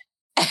Juliet.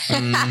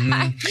 Mm-hmm.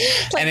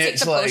 Like, and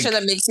it's the potion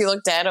that makes you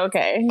look dead.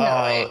 Okay.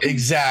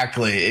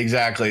 Exactly.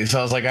 So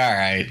I was like, all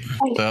right,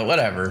 so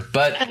whatever.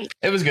 But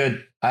it was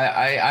good.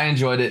 I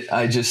enjoyed it.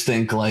 I just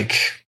think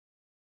like,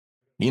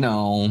 you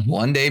know,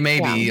 one day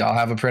maybe I'll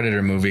have a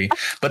Predator movie.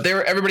 But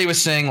everybody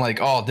was saying like,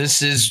 oh,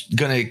 this is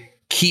gonna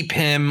keep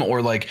him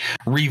or like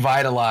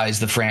revitalize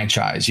the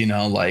franchise. You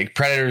know, like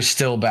Predator's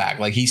still back.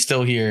 Like he's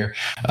still here.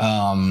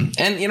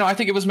 And you know, I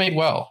think it was made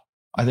well.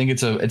 I think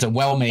it's a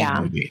well-made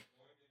movie.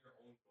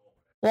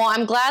 Well,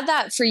 I'm glad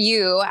that for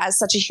you, as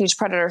such a huge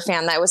Predator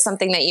fan, that was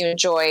something that you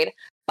enjoyed.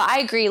 But I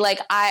agree. Like,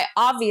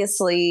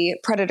 obviously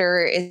Predator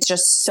is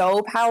just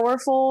so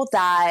powerful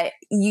that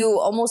you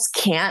almost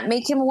can't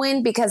make him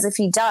win, because if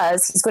he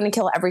does, he's going to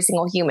kill every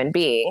single human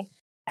being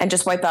and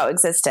just wipe out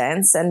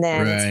existence. And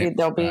then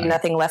there'll be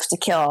nothing left to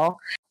kill.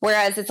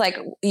 Whereas it's like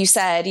you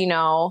said, you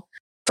know,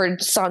 for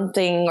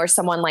something or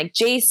someone like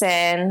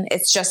Jason,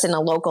 it's just in a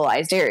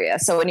localized area.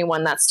 So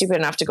anyone that's stupid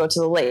enough to go to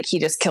the lake, he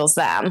just kills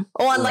them.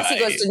 Well, unless he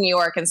goes to New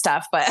York and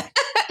stuff, but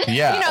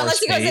yeah, you know, unless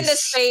he goes into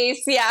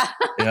space. Yeah.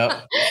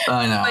 Yep.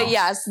 I know. But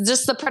yes,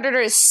 just the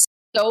Predator is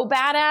so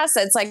badass.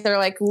 It's like they're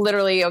like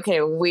literally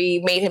okay.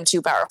 We made him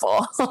too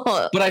powerful.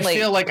 But I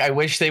feel like I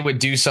wish they would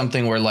do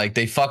something where like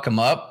they fuck him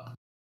up,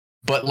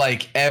 but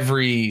like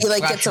every he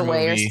like gets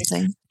away movie, or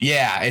something.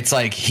 Yeah, it's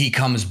like he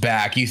comes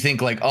back. You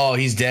think like, oh,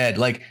 he's dead.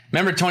 Like,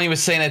 remember Tony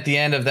was saying at the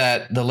end of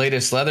the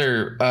latest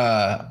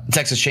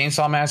Texas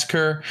Chainsaw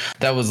Massacre,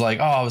 that was like,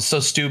 oh, it was so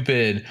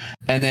stupid.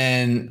 And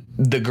then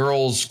the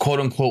girls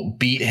quote unquote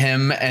beat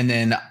him and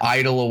then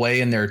idle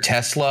away in their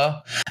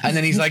Tesla. And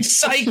then he's like,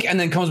 psych, and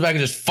then comes back and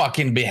just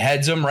fucking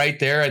beheads him right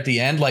there at the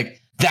end.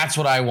 Like, that's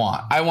what I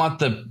want. I want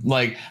the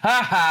like,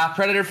 haha,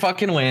 Predator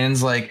fucking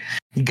wins. Like,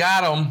 you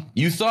got him.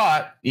 You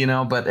thought,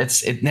 but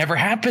it never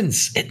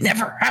happens. It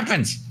never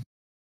happens.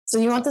 So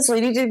you want this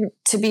lady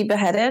to be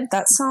beheaded?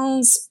 That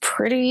sounds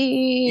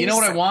pretty. You know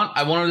what I want?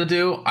 I want her to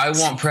do? I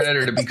want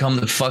Predator to become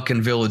the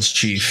fucking village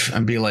chief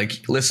and be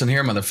like, listen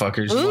here,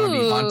 motherfuckers. You want to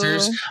be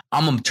hunters?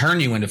 I'm going to turn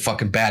you into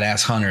fucking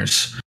badass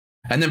hunters.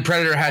 And then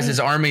Predator has his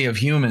army of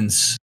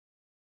humans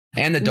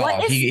and the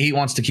dog. He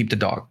wants to keep the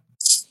dog.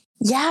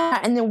 Yeah.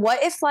 And then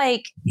what if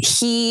like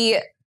he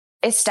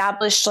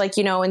established like,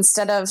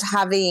 instead of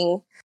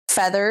having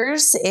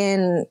feathers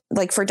in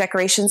like for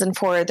decorations and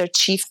for their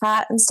chief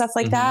hat and stuff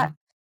like that,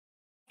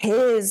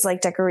 his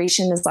like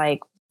decoration is like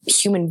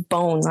human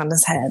bones on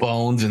his head.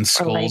 Bones and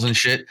skulls and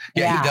shit.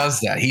 Yeah, he does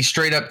that. He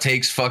straight up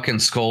takes fucking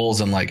skulls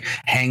and like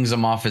hangs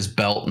them off his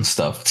belt and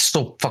stuff. It's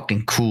so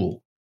fucking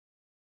cool.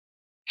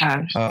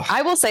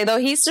 I will say though,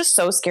 he's just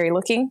so scary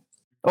looking.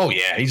 Oh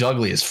yeah, he's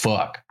ugly as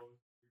fuck.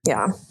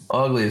 Yeah.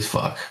 Ugly as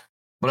fuck.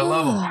 But I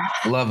love him.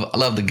 I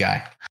love the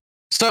guy.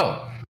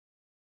 So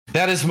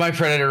that is my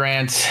Predator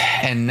rant.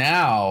 And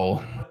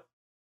now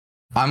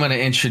I'm going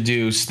to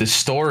introduce the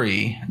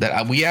story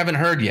that we haven't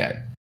heard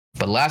yet.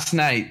 But last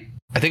night,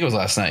 I think it was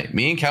last night,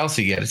 me and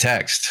Kelsey get a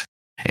text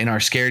in our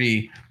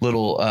scaredy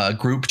little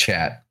group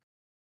chat.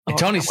 And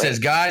Tony says,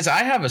 guys, I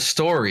have a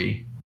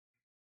story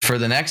for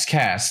the next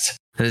cast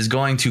that is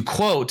going to,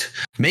 quote,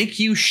 make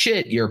you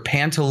shit your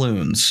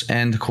pantaloons,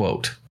 end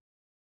quote.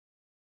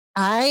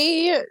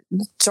 I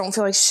don't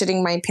feel like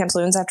shitting my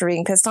pantaloons after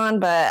being pissed on,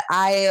 but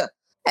I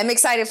am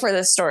excited for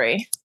this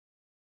story.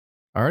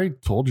 I already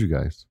told you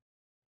guys.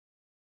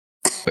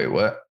 Wait,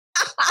 what?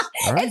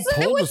 I already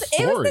told the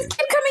story. It was this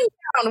kid coming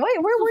down.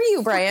 Wait, where were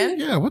you, Brian?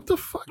 Yeah, what the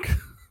fuck?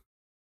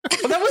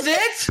 Well, that was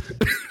it?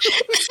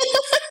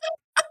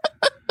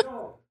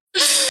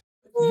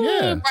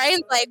 Yeah.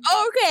 Brian's like,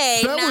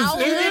 okay, that now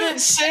he didn't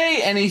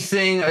say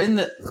anything in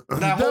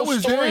that whole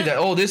story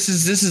that this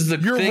is the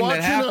thing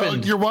that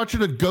happened. You're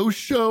watching a ghost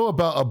show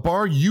about a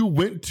bar you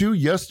went to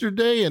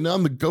yesterday, and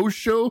on the ghost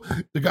show,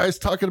 the guy's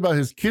talking about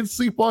his kid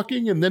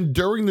sleepwalking, and then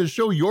during the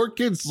show, your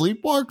kid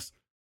sleepwalks?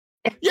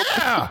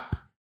 Yeah.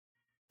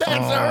 I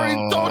already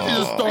told you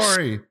the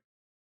story.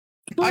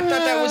 I thought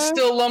that was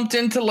still lumped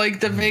into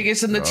like the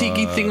Vegas and the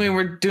Tiki thing we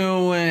were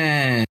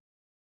doing.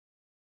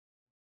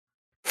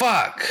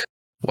 Fuck.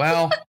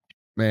 Well,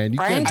 man,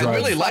 Brian, I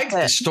really liked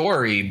the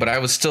story, but I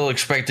was still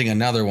expecting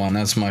another one.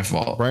 That's my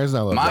fault. Brian's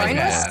not my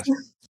bad.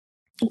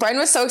 Brian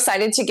was so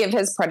excited to give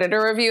his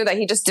Predator review that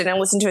he just didn't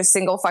listen to a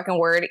single fucking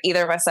word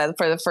either of us said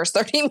for the first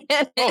 30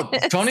 minutes. Oh,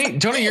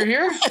 Tony, you're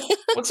here?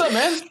 What's up,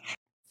 man?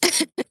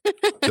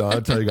 So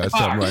I'll tell you guys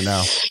something right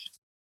now.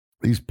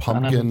 These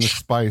pumpkin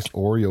spice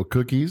Oreo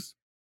cookies.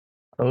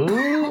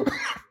 Oh,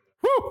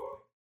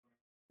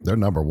 they're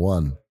number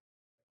one.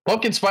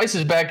 Pumpkin spice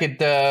is back at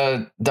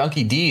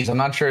Dunky D's. I'm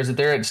not sure. Is it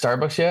there at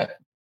Starbucks yet?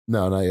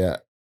 No, not yet.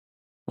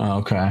 Oh,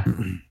 okay.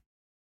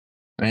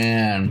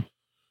 Man.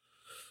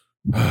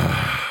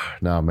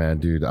 No, man,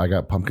 dude. I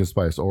got pumpkin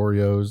spice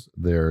Oreos.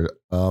 They're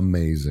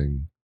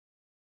amazing.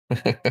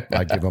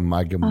 I give them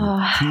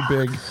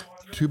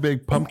two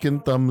big pumpkin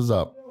thumbs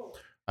up.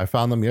 I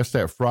found them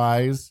yesterday at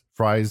Fry's.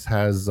 Fry's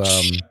has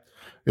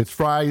it's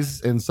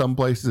Fry's in some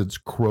places, it's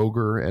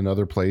Kroger in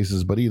other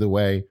places, but either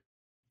way,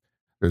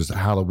 there's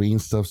Halloween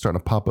stuff starting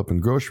to pop up in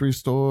grocery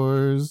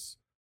stores.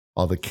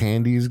 All the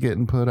candies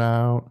getting put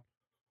out.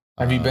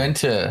 Have you been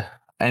to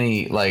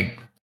any like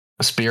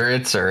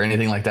Spirits or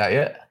anything like that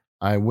yet?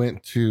 I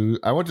went to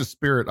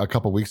Spirit a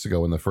couple weeks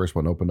ago when the first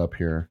one opened up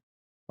here.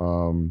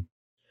 And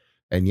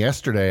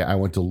yesterday I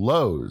went to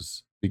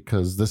Lowe's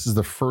because this is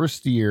the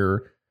first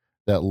year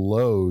that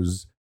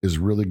Lowe's is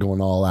really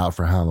going all out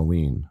for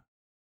Halloween.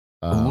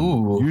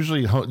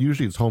 Usually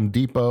it's Home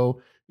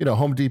Depot.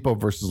 Home Depot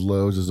versus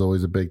Lowe's is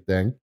always a big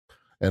thing.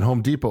 And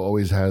Home Depot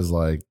always has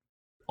like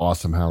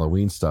awesome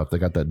Halloween stuff. They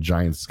got that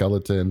giant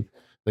skeleton.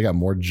 They got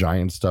more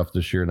giant stuff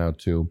this year now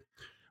too.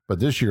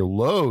 But this year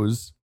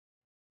Lowe's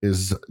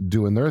is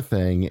doing their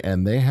thing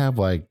and they have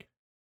like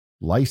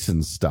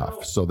licensed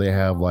stuff. So they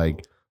have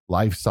like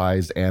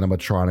life-size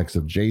animatronics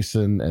of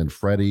Jason and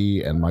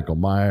Freddy and Michael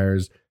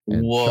Myers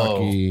and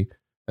Chucky.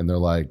 And they're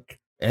like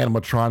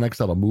animatronics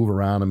that'll move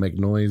around and make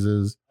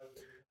noises.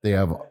 They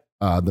have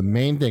the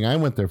main thing I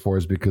went there for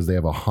is because they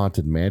have a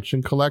Haunted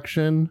Mansion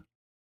collection.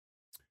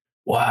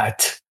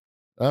 What?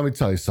 Let me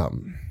tell you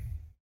something.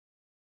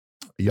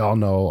 Y'all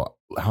know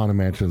Haunted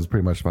Mansion is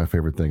pretty much my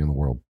favorite thing in the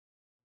world.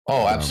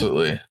 Oh,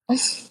 absolutely.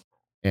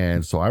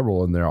 And so I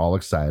roll in there all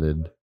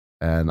excited.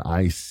 and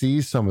I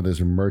see some of this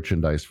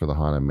merchandise for the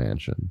Haunted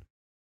Mansion,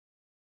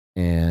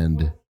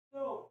 and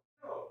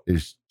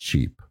it's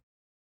cheap.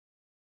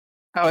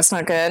 Oh, it's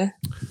not good.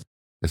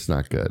 It's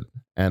not good.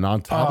 And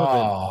on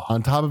top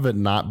of it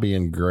not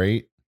being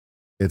great,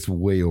 it's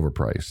way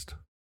overpriced.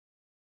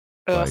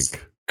 Ugh.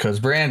 Like, because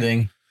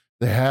branding.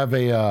 they have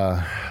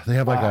a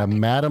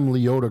Madame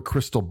Leota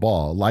crystal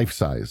ball, life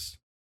size.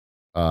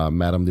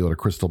 Madame Leota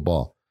crystal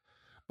ball.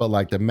 But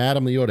like the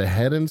Madame Leota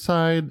head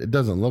inside, it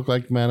doesn't look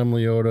like Madame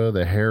Leota.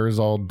 The hair is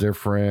all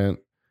different.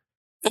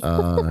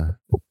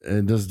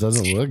 It just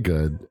doesn't look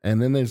good.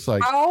 And then it's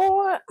like,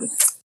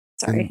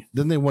 sorry.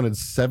 Then they wanted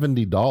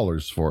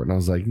 $70 for it, and I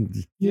was like,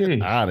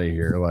 get out of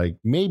here. Like,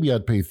 maybe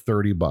I'd pay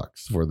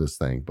 $30 for this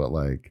thing, but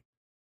like,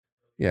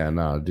 yeah,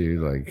 no,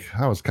 dude. Like,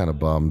 I was kind of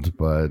bummed,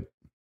 but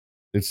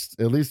it's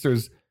at least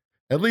there's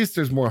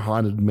more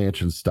Haunted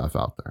Mansion stuff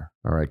out there.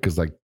 All right, because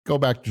like, go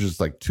back to just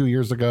like 2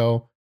 years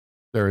ago.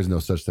 There is no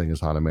such thing as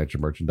Haunted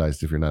Mansion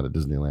merchandise if you're not at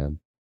Disneyland.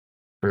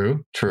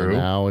 True. And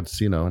now it's,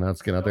 now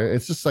it's getting out there.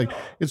 It's just like,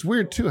 it's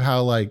weird too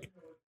how like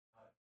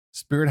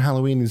Spirit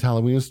Halloween, these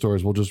Halloween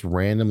stores will just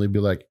randomly be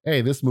like,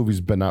 hey, this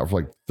movie's been out for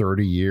like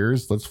 30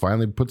 years. Let's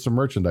finally put some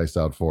merchandise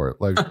out for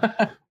it. Like,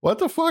 what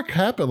the fuck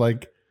happened?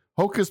 Like,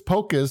 Hocus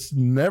Pocus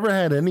never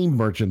had any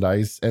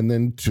merchandise. And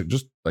then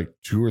just like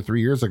 2 or 3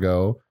 years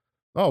ago,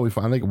 oh, we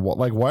finally,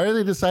 like, why are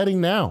they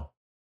deciding now?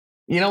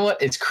 You know what?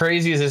 It's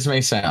crazy as this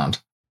may sound.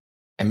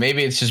 And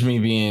maybe it's just me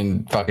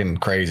being fucking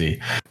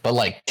crazy, but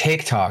like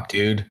TikTok,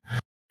 dude,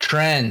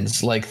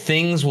 trends, like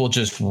things will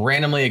just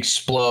randomly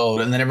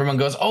explode. And then everyone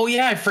goes, oh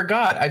yeah, I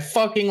forgot. I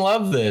fucking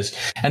love this.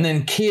 And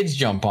then kids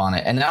jump on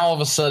it. And now all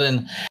of a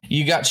sudden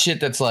you got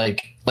shit that's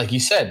like you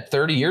said,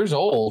 30 years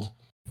old,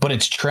 but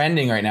it's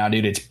trending right now,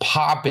 dude. It's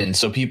popping.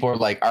 So people are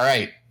like, all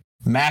right,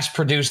 mass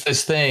produce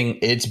this thing.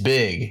 It's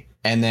big.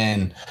 And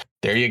then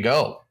there you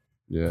go.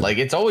 Yeah. Like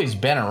it's always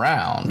been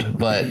around,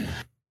 but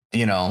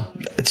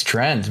it's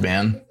trends,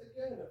 man.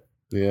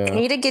 Yeah. I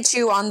need to get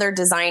you on their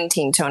design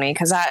team, Tony,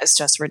 because that is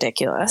just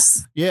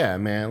ridiculous. Yeah,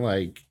 man.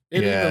 Like, it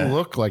didn't even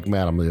look like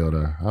Madame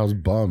Leota. I was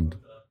bummed.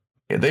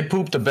 Yeah, they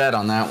pooped the bed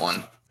on that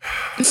one.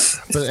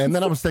 And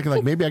then I was thinking,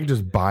 like, maybe I could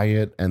just buy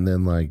it and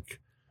then, like,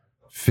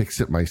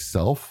 fix it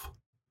myself.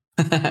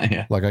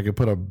 Yeah. Like, I could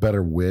put a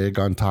better wig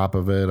on top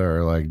of it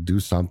or, like, do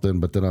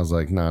something. But then I was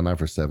like, no, not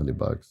for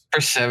 $70.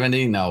 For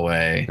 70? No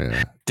way.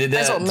 Yeah. Did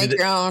that make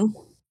your own?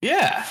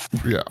 Yeah.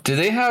 Yeah. Do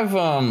they have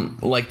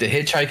like the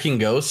hitchhiking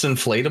ghosts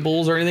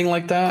inflatables or anything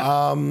like that?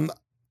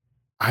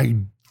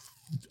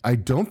 I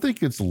don't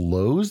think it's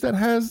Lowe's that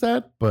has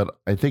that, but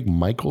I think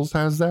Michael's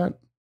has that.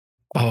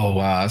 Oh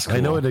wow, that's cool. I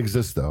know it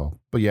exists though.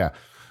 But yeah.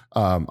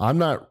 I'm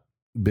not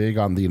big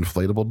on the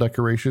inflatable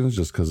decorations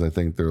just because I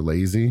think they're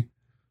lazy.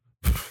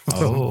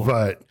 Oh.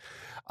 But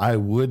I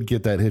would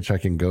get that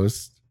hitchhiking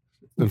ghost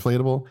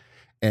inflatable.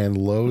 And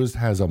Lowe's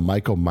has a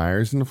Michael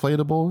Myers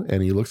inflatable,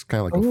 and he looks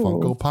kind of like a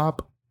Funko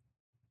Pop.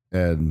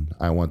 And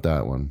I want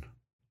that one.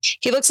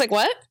 He looks like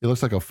what? He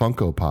looks like a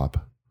Funko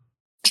Pop.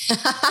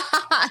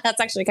 That's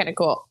actually kind of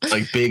cool.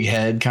 Like big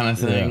head kind of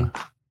thing.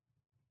 Yeah.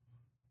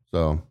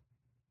 So,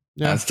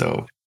 yeah, that's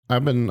dope.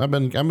 I've been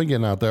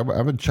getting out there.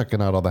 I've been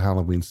checking out all the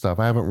Halloween stuff.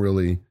 I haven't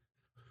really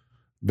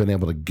been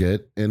able to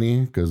get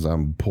any because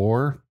I'm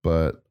poor,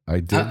 but I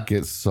did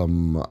get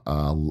some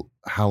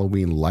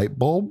Halloween light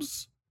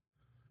bulbs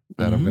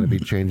that I'm going to be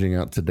changing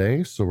out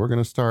today. So we're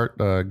going to start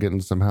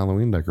getting some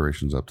Halloween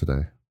decorations up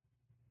today.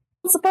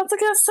 It's about to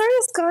get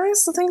serious,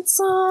 guys. I think it's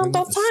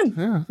about time.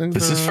 Yeah,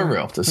 this is for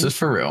real. This is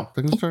for real.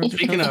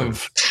 Speaking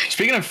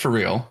of for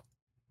real,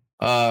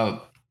 I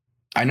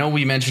know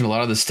we mentioned a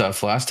lot of this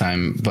stuff last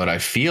time, but I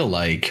feel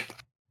like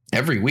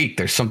every week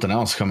there's something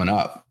else coming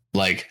up.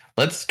 Like,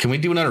 can we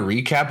do another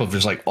recap of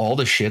just like all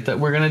the shit that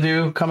we're gonna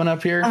do coming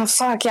up here? Oh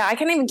fuck yeah, I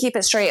can't even keep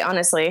it straight,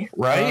 honestly.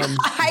 Right?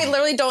 I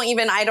literally don't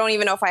even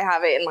know if I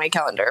have it in my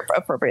calendar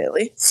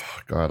appropriately.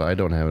 God, I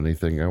don't have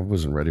anything. I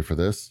wasn't ready for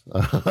this.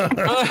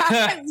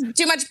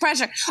 Too much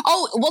pressure.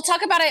 Oh, we'll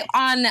talk about it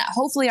on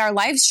hopefully our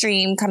live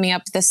stream coming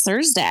up this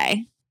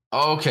Thursday.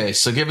 Okay,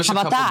 so give us a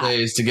couple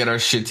days to get our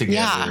shit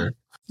together.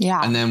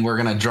 Yeah. And then we're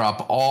going to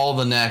drop all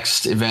the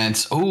next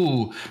events.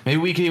 Ooh, maybe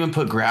we can even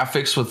put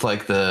graphics with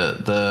like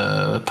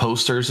the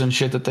posters and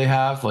shit that they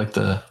have. Like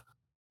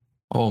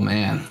oh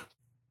man,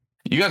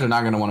 you guys are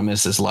not going to want to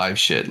miss this live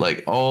shit.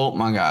 Like, oh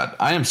my God,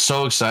 I am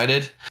so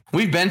excited.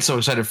 We've been so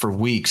excited for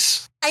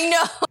weeks. I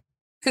know.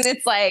 And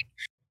it's like,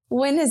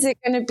 when is it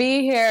going to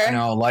be here? I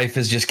know, life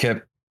has just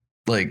kept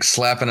like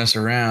slapping us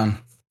around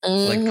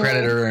like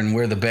Predator and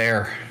We're the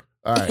Bear.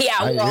 All right.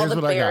 Yeah, we're all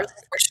the bears,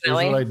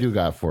 unfortunately. Here's what I do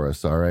got for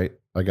us. All right.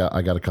 I got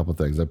a couple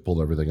things. I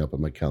pulled everything up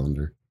on my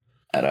calendar.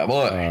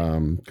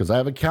 Because I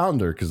have a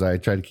calendar because I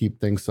try to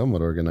keep things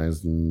somewhat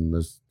organized in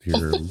this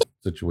here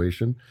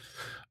situation.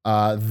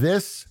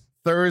 This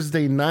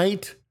Thursday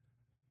night,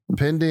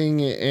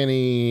 pending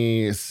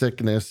any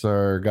sickness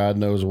or God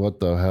knows what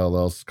the hell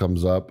else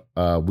comes up,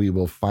 we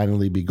will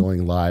finally be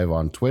going live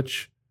on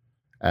Twitch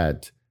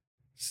at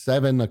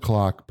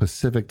 7:00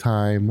 Pacific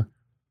time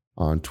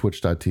on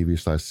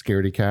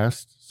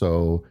twitch.tv/scaredycast.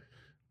 So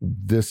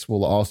This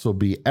will also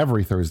be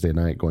every Thursday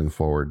night going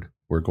forward.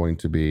 We're going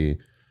to be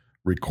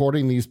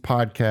recording these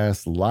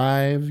podcasts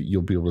live.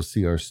 You'll be able to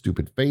see our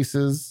stupid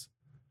faces.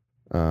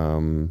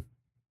 And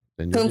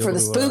Going for the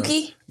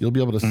spooky. You'll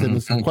be able to send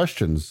in some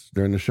questions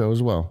during the show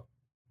as well.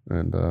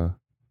 And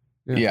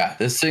yeah,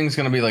 this thing's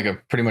going to be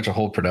like pretty much a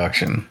whole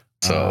production.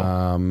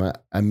 So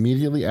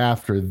immediately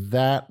after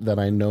that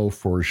I know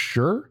for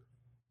sure,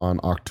 on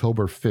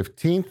October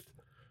 15th,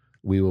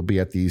 we will be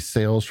at the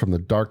Sales from the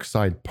Dark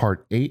Side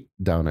Part 8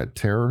 down at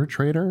Terror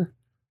Trader.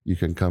 You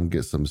can come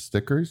get some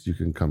stickers. You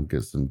can come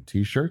get some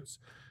t-shirts.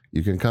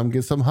 You can come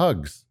get some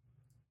hugs.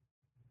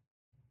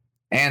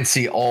 And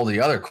see all the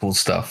other cool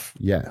stuff.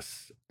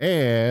 Yes.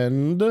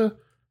 And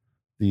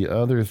the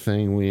other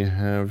thing we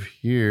have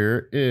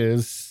here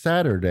is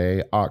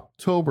Saturday,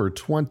 October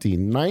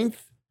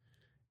 29th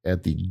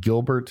at the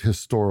Gilbert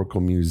Historical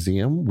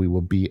Museum. We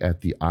will be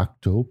at the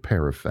Octo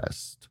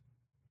Parafest.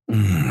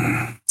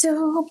 Come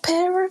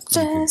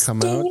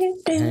out,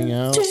 hang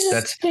out.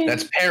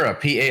 That's Para,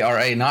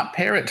 P-A-R-A, not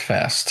Parrot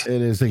Fest.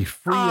 It is a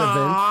free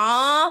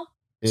event.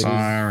 It is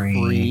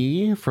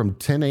free from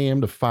 10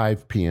 a.m. to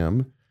 5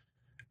 p.m.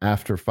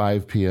 After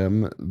 5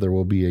 p.m., there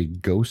will be a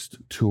ghost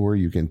tour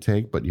you can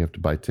take, but you have to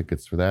buy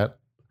tickets for that.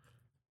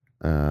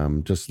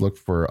 Just look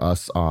for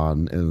us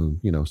on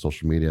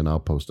social media, and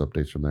I'll post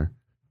updates from there.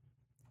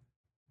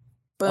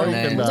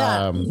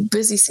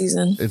 Busy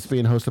season. It's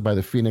being hosted by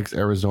the Phoenix,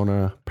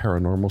 Arizona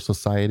Paranormal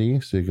Society,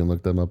 so you can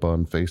look them up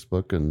on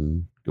Facebook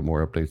and get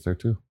more updates there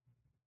too.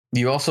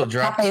 You also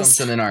dropped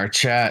something in our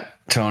chat,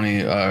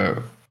 Tony.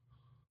 Do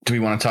we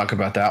want to talk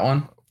about that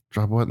one?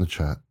 Drop what in the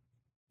chat?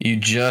 You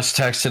just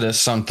texted us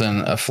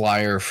something, a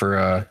flyer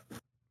for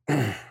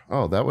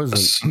Oh, that was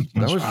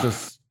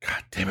just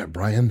God damn it,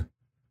 Brian.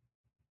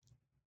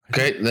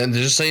 Okay, then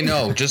just say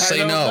no. Just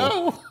say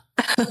no.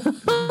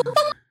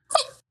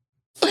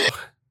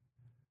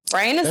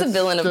 Brian is the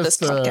villain of this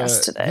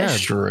podcast today. Yeah,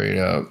 straight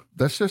up.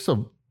 That's just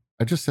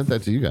I just sent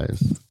that to you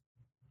guys.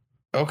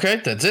 Okay,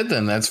 that's it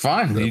then. That's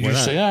fine. You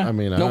just say yeah. I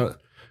mean, nope.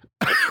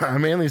 I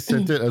mainly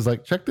sent it as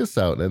like, check this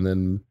out, and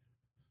then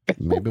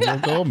maybe we'll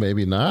go,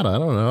 maybe not. I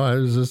don't know.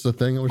 It was just a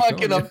thing.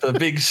 Fucking up the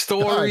big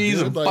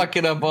stories and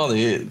fucking up all the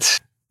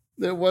hits.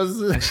 There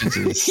was. I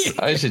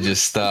should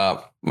just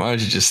stop. I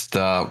should just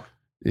stop.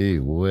 Gee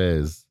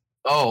whiz.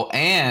 Oh,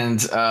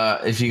 and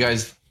if you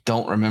guys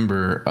don't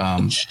remember,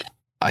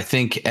 I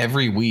think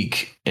every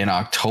week in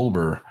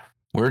October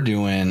we're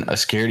doing a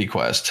Scaredy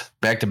Quest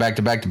back to back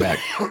to back to back.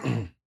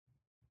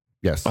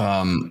 Yes.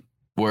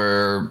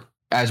 Where,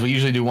 as we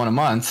usually do one a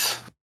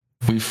month,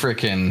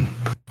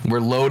 we're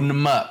loading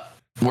them up.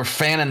 We're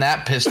fanning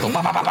that pistol.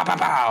 Bow, bow, bow, bow,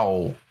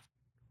 bow.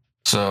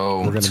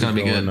 So it's gonna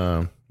be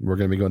good. We're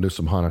gonna be going to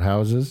some haunted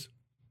houses.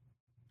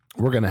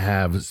 We're gonna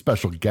have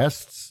special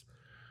guests.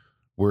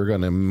 We're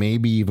gonna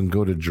maybe even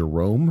go to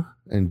Jerome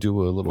and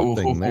do a little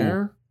thing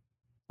there.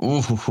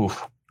 Ooh.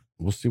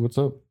 We'll see what's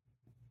up.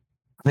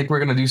 I think we're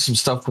gonna do some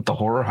stuff with the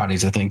horror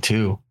hotties, I think,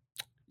 too.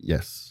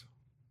 Yes.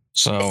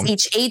 So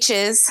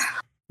H's.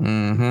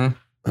 Mm-hmm.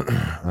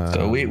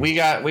 So we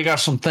got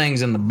some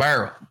things in the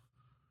barrel,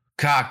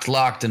 cocked,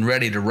 locked, and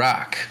ready to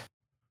rock.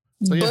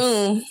 So, yeah.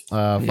 Boom.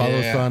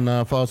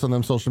 Follow us on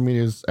them social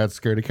medias at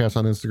ScarityCast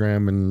on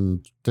Instagram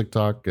and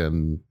TikTok,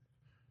 and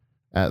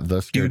at the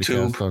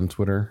ScarityCast on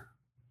Twitter.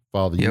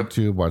 Follow the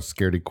YouTube, watch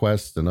Scaredy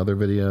Quest and other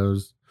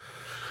videos.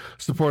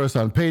 Support us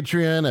on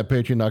Patreon at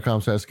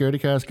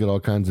patreon.com/scaredycast. Get all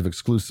kinds of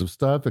exclusive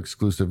stuff,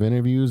 exclusive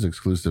interviews,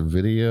 exclusive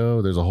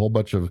video. There's a whole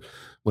bunch of,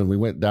 when we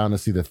went down to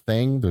see The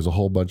Thing, there's a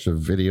whole bunch of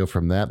video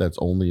from that's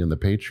only in the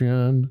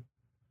Patreon.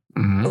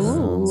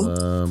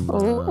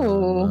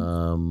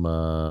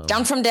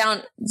 Dan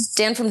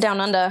from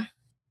Down Under.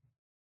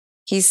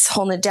 He's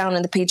holding it down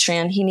in the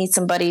Patreon. He needs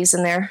some buddies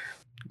in there.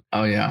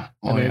 Oh yeah.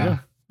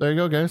 There you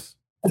go, guys.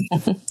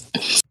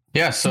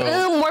 Yeah. So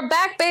boom, we're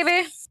back,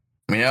 baby.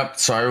 Yep.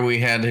 Sorry we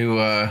had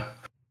to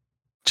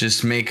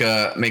just make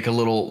a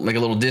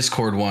little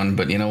Discord one,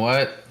 but you know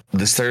what?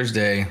 This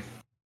Thursday,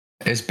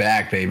 it's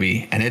back,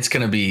 baby, and it's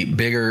gonna be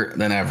bigger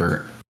than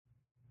ever.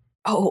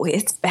 Oh,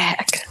 it's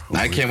back.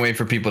 I can't wait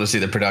for people to see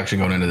the production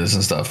going into this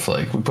and stuff.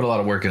 Like, we put a lot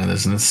of work into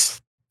this, and it's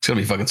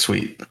gonna be fucking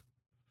sweet.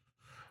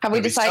 Have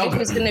we decided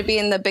who's gonna be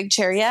in the big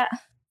chair yet?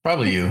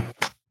 Probably you.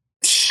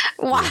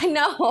 Why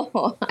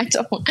no? I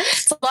don't.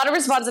 It's a lot of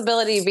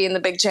responsibility to be in the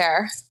big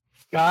chair.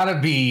 Gotta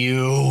be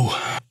you.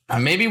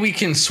 Maybe we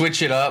can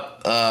switch it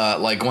up.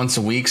 Like once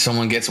a week,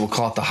 we'll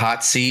call it the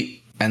hot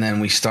seat, and then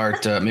we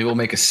start. Maybe we'll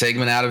make a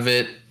segment out of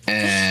it,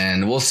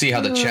 and we'll see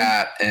how the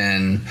chat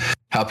and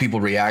how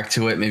people react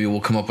to it. Maybe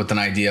we'll come up with an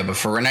idea. But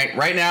for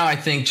right now, I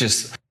think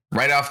just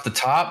right off the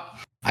top,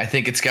 I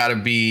think you got to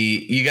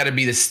be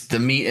the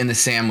meat in the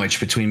sandwich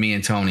between me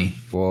and Tony.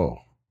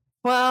 Whoa.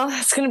 Well,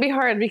 it's going to be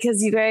hard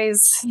because you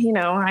guys,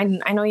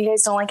 I know you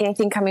guys don't like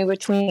anything coming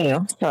between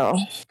you. So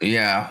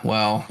yeah,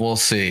 well, we'll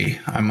see.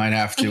 I might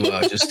have to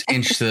just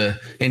inch the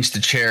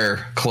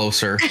chair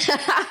closer.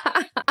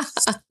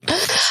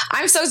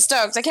 I'm so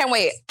stoked. I can't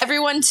wait.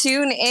 Everyone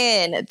tune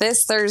in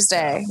this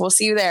Thursday. We'll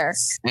see you there.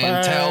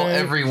 And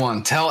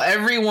Bye. tell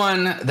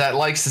everyone that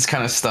likes this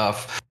kind of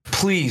stuff,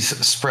 please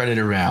spread it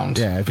around.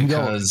 Yeah, if you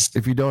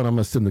don't, I'm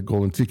gonna send the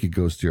golden tiki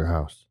ghost to your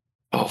house.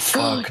 Oh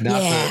fuck!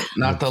 Not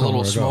Yeah. the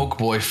little smoke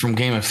boy from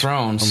Game of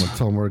Thrones. I'm gonna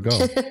tell him where to go.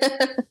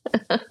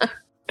 All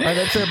right,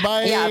 that's it.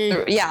 Bye.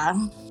 Yeah.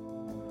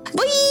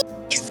 Bye.